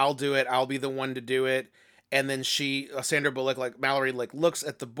says, I'll do it, I'll be the one to do it. And then Sandra Bullock, like Mallory, like looks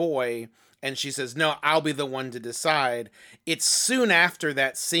at the boy, and she says, no, I'll be the one to decide. It's soon after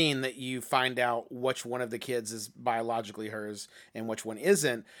that scene that you find out which one of the kids is biologically hers and which one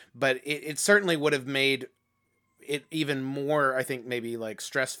isn't. But it certainly would have made it even more, I think, maybe like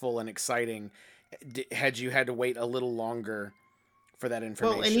stressful and exciting had you had to wait a little longer for that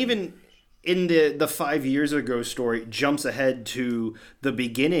information. Well, and even in the 5 years ago story, jumps ahead to the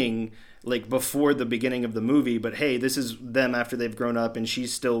beginning, like before the beginning of the movie. But hey, this is them after they've grown up, and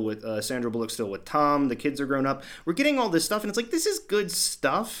she's still with Sandra Bullock's still with Tom. The kids are grown up. We're getting all this stuff, and it's like, this is good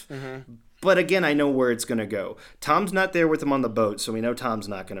stuff. Mm-hmm. But again, I know where it's going to go. Tom's not there with them on the boat, so we know Tom's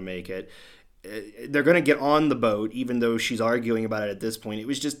not going to make it. They're going to get on the boat, even though she's arguing about it at this point. It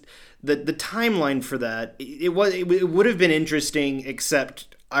was just the timeline for that. It would have been interesting,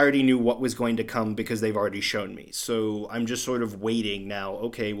 except I already knew what was going to come because they've already shown me. So I'm just sort of waiting now.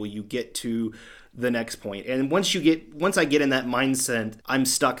 Okay, will you get to the next point? And once I get in that mindset, I'm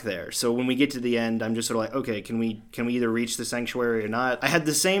stuck there. So when we get to the end, I'm just sort of like, okay, can we either reach the sanctuary or not? I had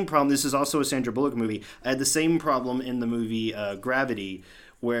the same problem. This is also a Sandra Bullock movie. I had the same problem in the movie Gravity,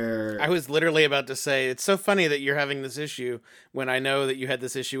 where I was literally about to say, it's so funny that you're having this issue when I know that you had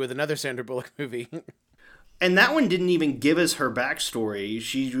this issue with another Sandra Bullock movie. And that one didn't even give us her backstory.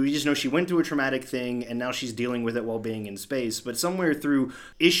 We just know she went through a traumatic thing, and now she's dealing with it while being in space. But somewhere through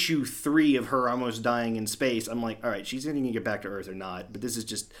issue 3 of her almost dying in space, I'm like, all right, she's going to get back to Earth or not. But this is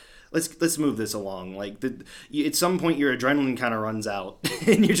just, let's move this along. Like, at some point, your adrenaline kind of runs out,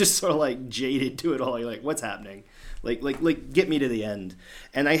 and you're just sort of like jaded to it all. You're like, what's happening? Like, get me to the end.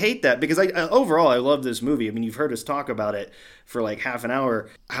 And I hate that because overall, I love this movie. I mean, you've heard us talk about it for like half an hour,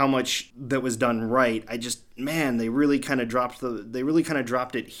 how much that was done right. They really kind of dropped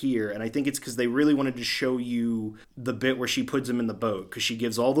it here. And I think it's because they really wanted to show you the bit where she puts him in the boat, because she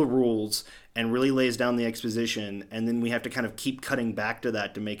gives all the rules and really lays down the exposition. And then we have to kind of keep cutting back to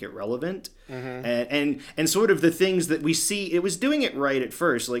that to make it relevant. Mm-hmm. And sort of the things that we see, it was doing it right at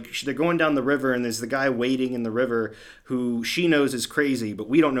first. Like, they're going down the river, and there's the guy waiting in the river who she knows is crazy, but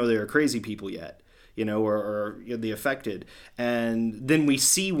we don't know there are crazy people yet, or the affected. And then we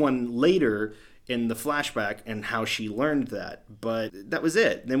see one later in the flashback and how she learned that. But that was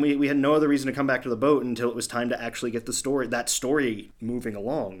it. Then we had no other reason to come back to the boat until it was time to actually get that story moving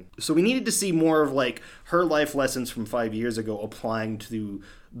along. So we needed to see more of like her life lessons from 5 years ago applying to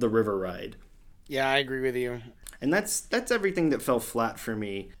the river ride. Yeah, I agree with you. And that's everything that fell flat for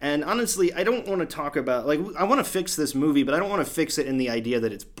me. And honestly, I don't want to talk about, like, I want to fix this movie, but I don't want to fix it in the idea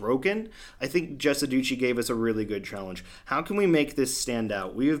that it's broken. I think Jess Aducci gave us a really good challenge. How can we make this stand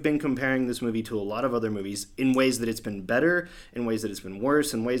out? We have been comparing this movie to a lot of other movies in ways that it's been better, in ways that it's been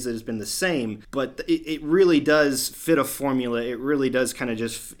worse, in ways that it's been the same, but it really does fit a formula. It really does kind of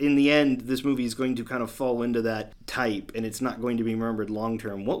just, in the end, this movie is going to kind of fall into that type, and it's not going to be remembered long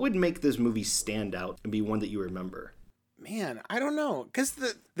term. What would make this movie stand out and be one that you remember? Man, I don't know, because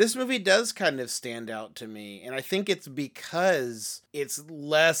this movie does kind of stand out to me, and I think it's because it's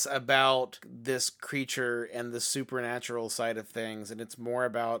less about this creature and the supernatural side of things, and it's more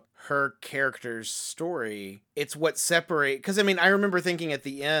about her character's story. It's what separates, because I mean, I remember thinking at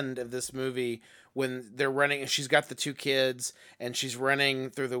the end of this movie when they're running, and she's got the two kids, and she's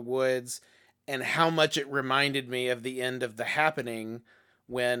running through the woods, and how much it reminded me of the end of The Happening,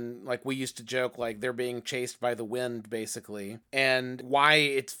 when, like, we used to joke, like, they're being chased by the wind, basically, and why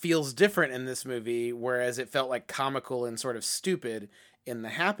it feels different in this movie, whereas it felt, like, comical and sort of stupid in The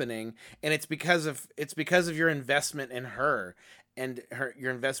Happening, and it's because of your investment in her, and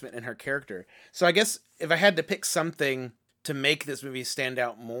your investment in her character. So I guess if I had to pick something to make this movie stand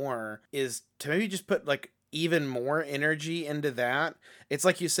out more, is to maybe just put, like, even more energy into that. It's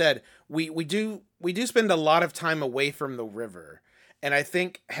like you said, we do spend a lot of time away from the river. And I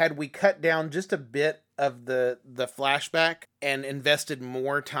think had we cut down just a bit of the flashback and invested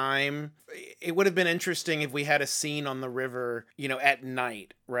more time, it would have been interesting if we had a scene on the river, you know, at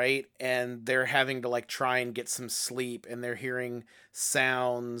night, right? And they're having to, like, try and get some sleep, and they're hearing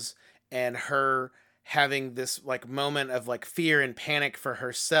sounds, and her having this, like, moment of, like, fear and panic for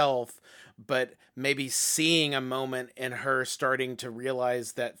herself, but maybe seeing a moment in her starting to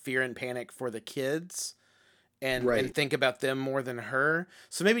realize that fear and panic for the kids. And think about them more than her.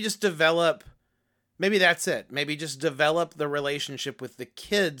 So maybe just maybe that's it. Maybe just develop the relationship with the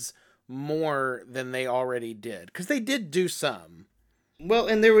kids more than they already did. Because they did do some. Well,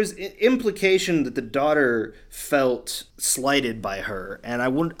 and there was implication that the daughter felt slighted by her, and I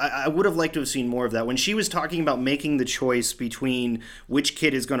would have liked to have seen more of that. When she was talking about making the choice between which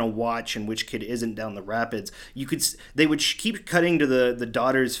kid is going to watch and which kid isn't down the rapids, they would keep cutting to the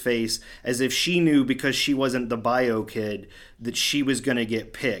daughter's face as if she knew, because she wasn't the bio kid, that she was going to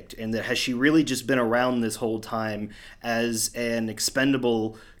get picked, and that has she really just been around this whole time as an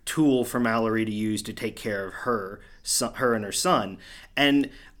expendable tool for Mallory to use to take care of her and her son.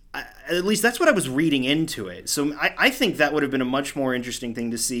 And at least that's what I was reading into it. So I think that would have been a much more interesting thing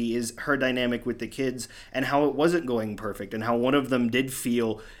to see, is her dynamic with the kids and how it wasn't going perfect and how one of them did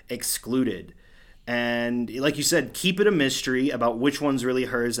feel excluded. And like you said, keep it a mystery about which one's really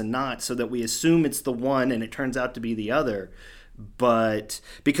hers and not, so that we assume it's the one and it turns out to be the other. But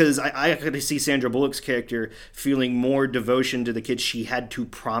because I could see Sandra Bullock's character feeling more devotion to the kids she had to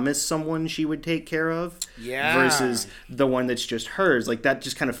promise someone she would take care of, versus the one that's just hers. Like, that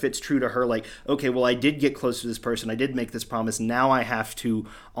just kind of fits true to her. Like, okay, well, I did get close to this person, I did make this promise, now I have to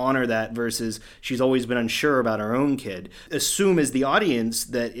honor that, versus she's always been unsure about her own kid. Assume as the audience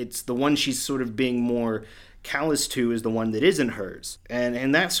that it's the one she's sort of being more callous to is the one that isn't hers,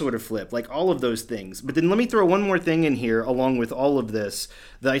 and that sort of flip, like all of those things. But then let me throw one more thing in here along with all of this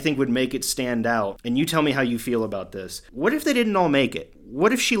that I think would make it stand out, and you tell me how you feel about this. What if they didn't all make it?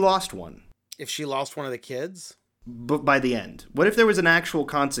 What if she lost one? If she lost one of the kids? But by the end, what if there was an actual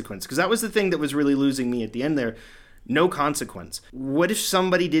consequence? Because that was the thing that was really losing me at the end there. No consequence. What if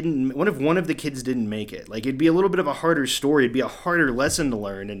one of the kids didn't make it? Like, it'd be a little bit of a harder story. It'd be a harder lesson to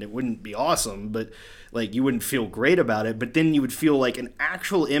learn, and it wouldn't be awesome, but like, you wouldn't feel great about it, but then you would feel like an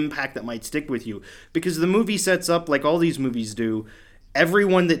actual impact that might stick with you. Because the movie sets up, like all these movies do,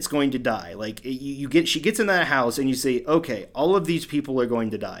 everyone that's going to die. Like, she gets in that house and you say, okay, all of these people are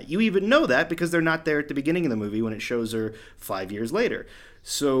going to die. You even know that because they're not there at the beginning of the movie when it shows her 5 years later.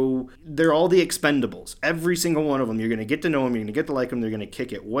 So they're all the expendables. Every single one of them. You're going to get to know them. You're going to get to like them. They're going to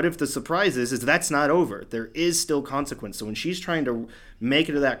kick it. What if the surprise is that's not over? There is still consequence. So when she's trying to make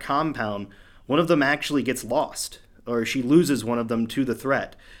it to that compound, one of them actually gets lost, or she loses one of them to the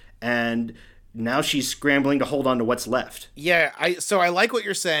threat. And now she's scrambling to hold on to what's left. Yeah, so I like what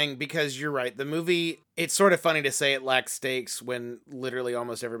you're saying, because you're right. The movie, it's sort of funny to say it lacks stakes when literally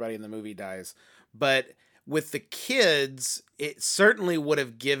almost everybody in the movie dies. But with the kids, it certainly would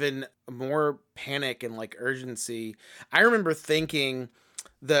have given more panic and like urgency. I remember thinking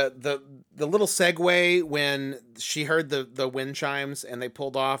the little segue when she heard the wind chimes and they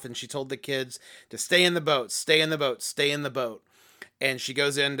pulled off, and she told the kids to stay in the boat, stay in the boat, stay in the boat. And she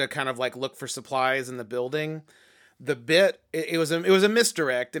goes in to kind of like look for supplies in the building. the bit, it was a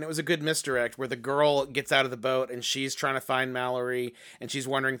misdirect, and it was a good misdirect, where the girl gets out of the boat and she's trying to find Mallory, and she's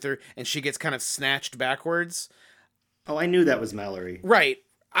wandering through, and she gets kind of snatched backwards. Oh, I knew that was Mallory. Right.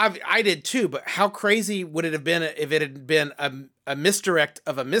 I did too, but how crazy would it have been if it had been a misdirect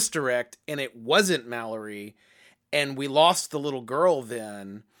of a misdirect and it wasn't Mallory, and we lost the little girl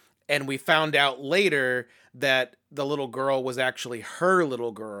then, and we found out later that the little girl was actually her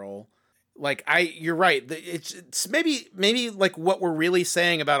little girl. Like, you're right. It's maybe like what we're really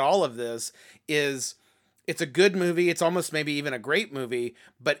saying about all of this is it's a good movie. It's almost maybe even a great movie,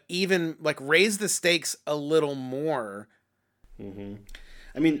 but even like raise the stakes a little more. Mm-hmm.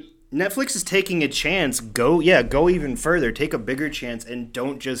 I mean, Netflix is taking a chance. Go even further. Take a bigger chance, and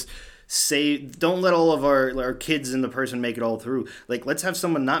don't let all of our kids and the person make it all through. Like, let's have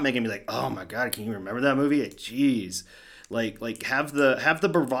someone not make it be like, oh my God, can you remember that movie? Jeez. Like have the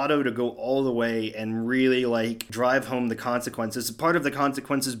bravado to go all the way and really like drive home the consequences. Part of the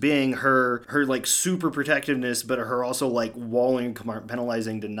consequences being her like super protectiveness, but her also like walling,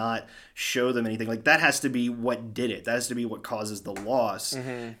 compartmentalizing to not show them anything. Like, that has to be what did it. That has to be what causes the loss.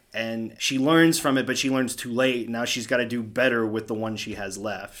 Mm-hmm. And she learns from it, but she learns too late. Now she's got to do better with the one she has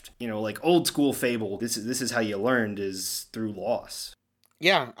left. You know, like old school fable. This is how you learned, is through loss.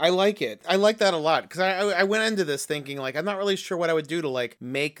 Yeah, I like it. I like that a lot, because I went into this thinking, like, I'm not really sure what I would do to, like,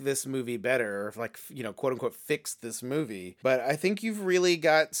 make this movie better, or, like, you know, quote-unquote, fix this movie. But I think you've really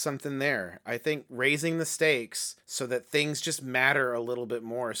got something there. I think raising the stakes so that things just matter a little bit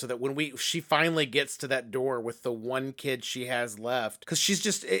more, so that when she finally gets to that door with the one kid she has left, because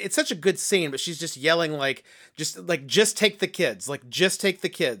it's such a good scene, but she's just yelling, just take the kids. Like, just take the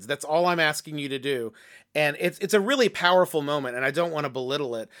kids. That's all I'm asking you to do. And it's a really powerful moment, and I don't want to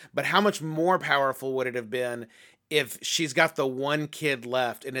belittle it, but how much more powerful would it have been if she's got the one kid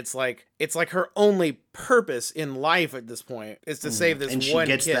left, and it's like her only purpose in life at this point is to save this one kid. And she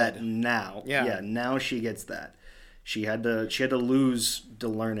gets that now. Yeah, now she gets that. She had to lose to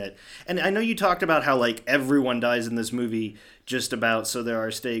learn it. And I know you talked about how like everyone dies in this movie just about, so there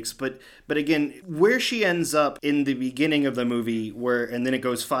are stakes, but again, where she ends up in the beginning of the movie, and then it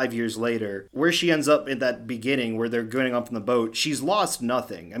goes 5 years later, where she ends up in that beginning where they're going up on the boat, she's lost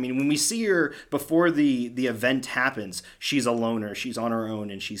nothing. I mean, when we see her before the event happens, she's a loner, she's on her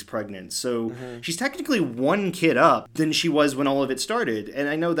own, and she's pregnant. So she's technically one kid up than she was when all of it started. And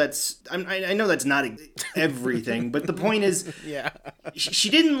I know that's not everything, but the point is, yeah, she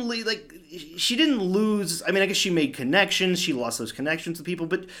didn't lose. I mean, I guess she made connections. She lost those connections with people.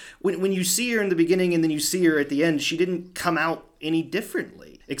 But when you see her in the beginning and then you see her at the end, she didn't come out any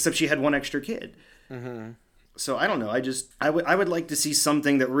differently, except she had one extra kid. Mm-hmm. So I don't know. I would like to see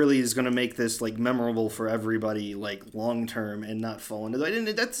something that really is going to make this like memorable for everybody, like long term, and not fall into that. And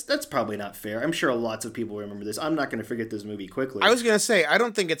that's probably not fair. I'm sure lots of people remember this. I'm not going to forget this movie quickly. I was going to say, I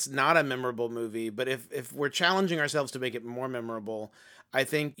don't think it's not a memorable movie, but if we're challenging ourselves to make it more memorable, I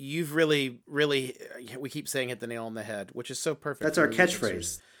think you've really, really, we keep saying hit the nail on the head, which is so perfect. That's our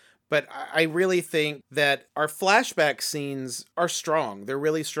catchphrase. But I really think that our flashback scenes are strong. They're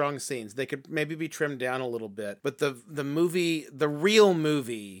really strong scenes. They could maybe be trimmed down a little bit. But the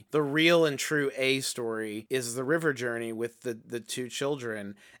real and true A story is the river journey with the two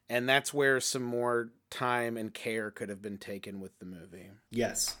children. And that's where some more time and care could have been taken with the movie.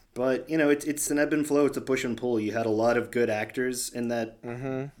 Yes. But, you know, it's an ebb and flow. It's a push and pull. You had a lot of good actors in that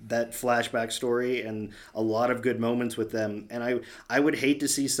flashback story, and a lot of good moments with them. And I would hate to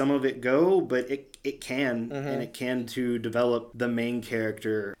see some of it go, but it can, and it can to develop the main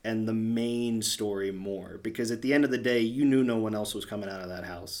character and the main story more. Because at the end of the day, you knew no one else was coming out of that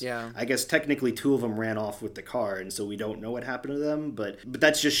house. Yeah. I guess technically 2 of them ran off with the car, and so we don't know what happened to them. But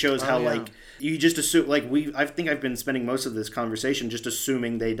that just shows how, like, you just assume, like, I think I've been spending most of this conversation just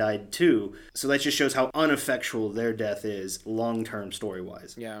assuming they died too. So that just shows how ineffectual their death is long-term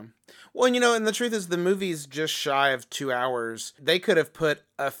story-wise. Yeah. Well, you know, and the truth is the movie's just shy of 2 hours. They could have put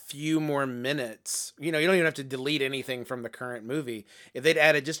a few more minutes. You know, you don't even have to delete anything from the current movie. If they'd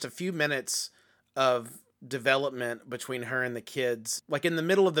added just a few minutes of development between her and the kids, like in the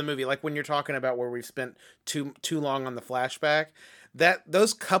middle of the movie, like when you're talking about where we've spent too long on the flashback,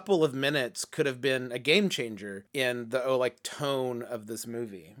 those couple of minutes could have been a game changer in the tone of this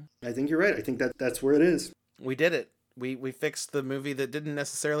movie. I think you're right. I think that's where it is. We did it. We fixed the movie that didn't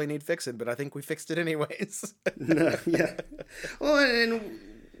necessarily need fixing, but I think we fixed it anyways. No, yeah. Well, and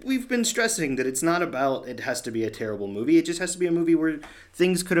we've been stressing that it's not about it has to be a terrible movie. It just has to be a movie where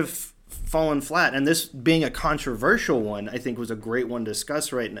things could have fallen flat. And this being a controversial one, I think was a great one to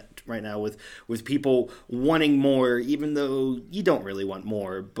discuss right now with people wanting more, even though you don't really want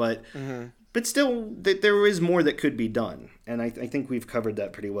more. But But still, there is more that could be done. And I think we've covered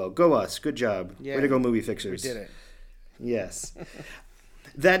that pretty well. Go us. Good job. Yeah, way to go, movie fixers. We did it. Yes.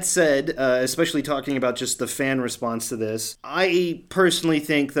 That said, especially talking about just the fan response to this, I personally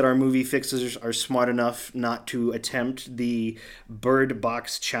think that our movie fixers are smart enough not to attempt the Bird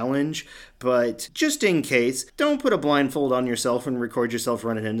Box challenge, but just in case, don't put a blindfold on yourself and record yourself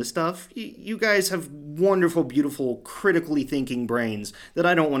running into stuff. You guys have wonderful, beautiful, critically thinking brains that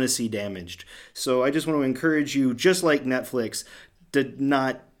I don't want to see damaged. So I just want to encourage you, just like Netflix, to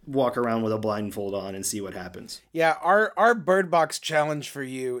not walk around with a blindfold on and see what happens. Yeah, our Bird Box challenge for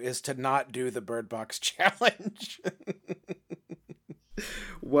you is to not do the Bird Box challenge.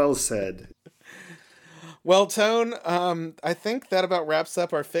 Well said. Well, Tone, I think that about wraps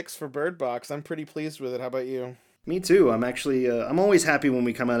up our fix for Bird Box. I'm pretty pleased with it. How about you? Me too. I'm actually, I'm always happy when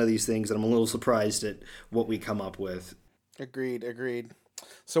we come out of these things, and I'm a little surprised at what we come up with. Agreed.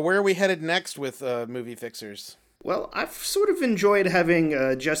 So where are we headed next with movie fixers? Well, I've sort of enjoyed having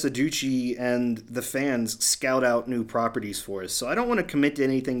Jess Aducci and the fans scout out new properties for us, so I don't want to commit to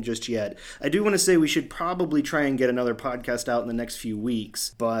anything just yet. I do want to say we should probably try and get another podcast out in the next few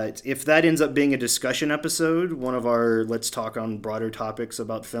weeks, but if that ends up being a discussion episode, one of our Let's Talk on broader topics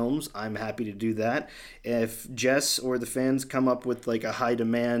about films, I'm happy to do that. If Jess or the fans come up with like a high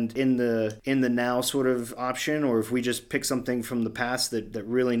demand in the now sort of option, or if we just pick something from the past that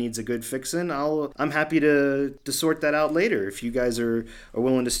really needs a good fixin', I'm happy to sort that out later if you guys are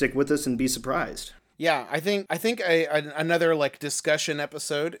willing to stick with us and be surprised. Yeah, I think another like discussion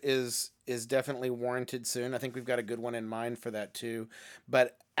episode is definitely warranted soon. I think we've got a good one in mind for that too.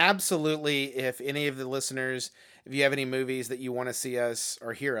 But absolutely, if any of the listeners, if you have any movies that you want to see us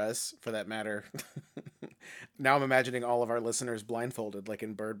or hear us, for that matter. Now I'm imagining all of our listeners blindfolded, like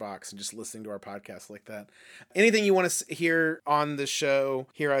in Bird Box, and just listening to our podcast like that. Anything you want to hear on the show,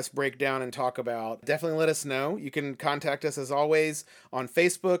 hear us break down and talk about, definitely let us know. You can contact us, as always, on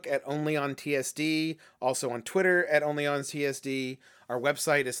Facebook at OnlyOnTSD, also on Twitter at OnlyOnTSD. Our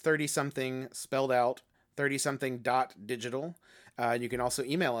website is 30something, spelled out, 30something.digital. You can also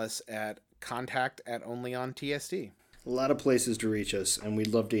email us at contact@OnlyOnTSD. A lot of places to reach us, and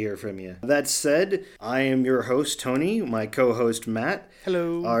we'd love to hear from you. That said, I am your host, Tony, my co-host, Matt.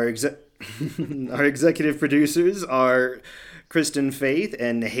 Hello. Our executive producers are Kristen Faith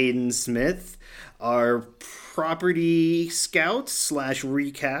and Hayden Smith. Our property scouts /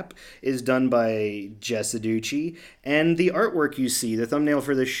 recap is done by Jess Aducci, and the artwork you see, the thumbnail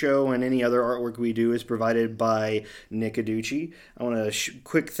for the show and any other artwork we do, is provided by Nick Aducci. I want to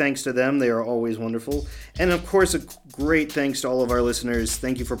quick thanks to them. They are always wonderful. And of course, a great thanks to all of our listeners.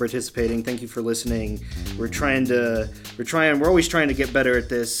 Thank you for participating. Thank you for listening. We're always trying to get better at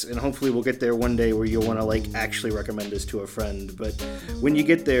this, and hopefully we'll get there one day where you'll want to like actually recommend us to a friend. But when you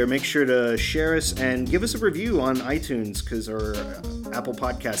get there, make sure to share us and give us a review on iTunes or Apple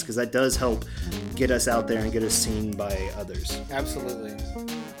Podcasts, because that does help get us out there and get us seen by others. Absolutely.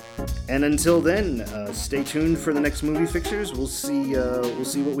 And until then, stay tuned for the next Movie Fixers. We'll see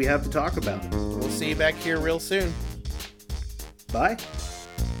what we have to talk about. We'll see you back here real soon. Bye.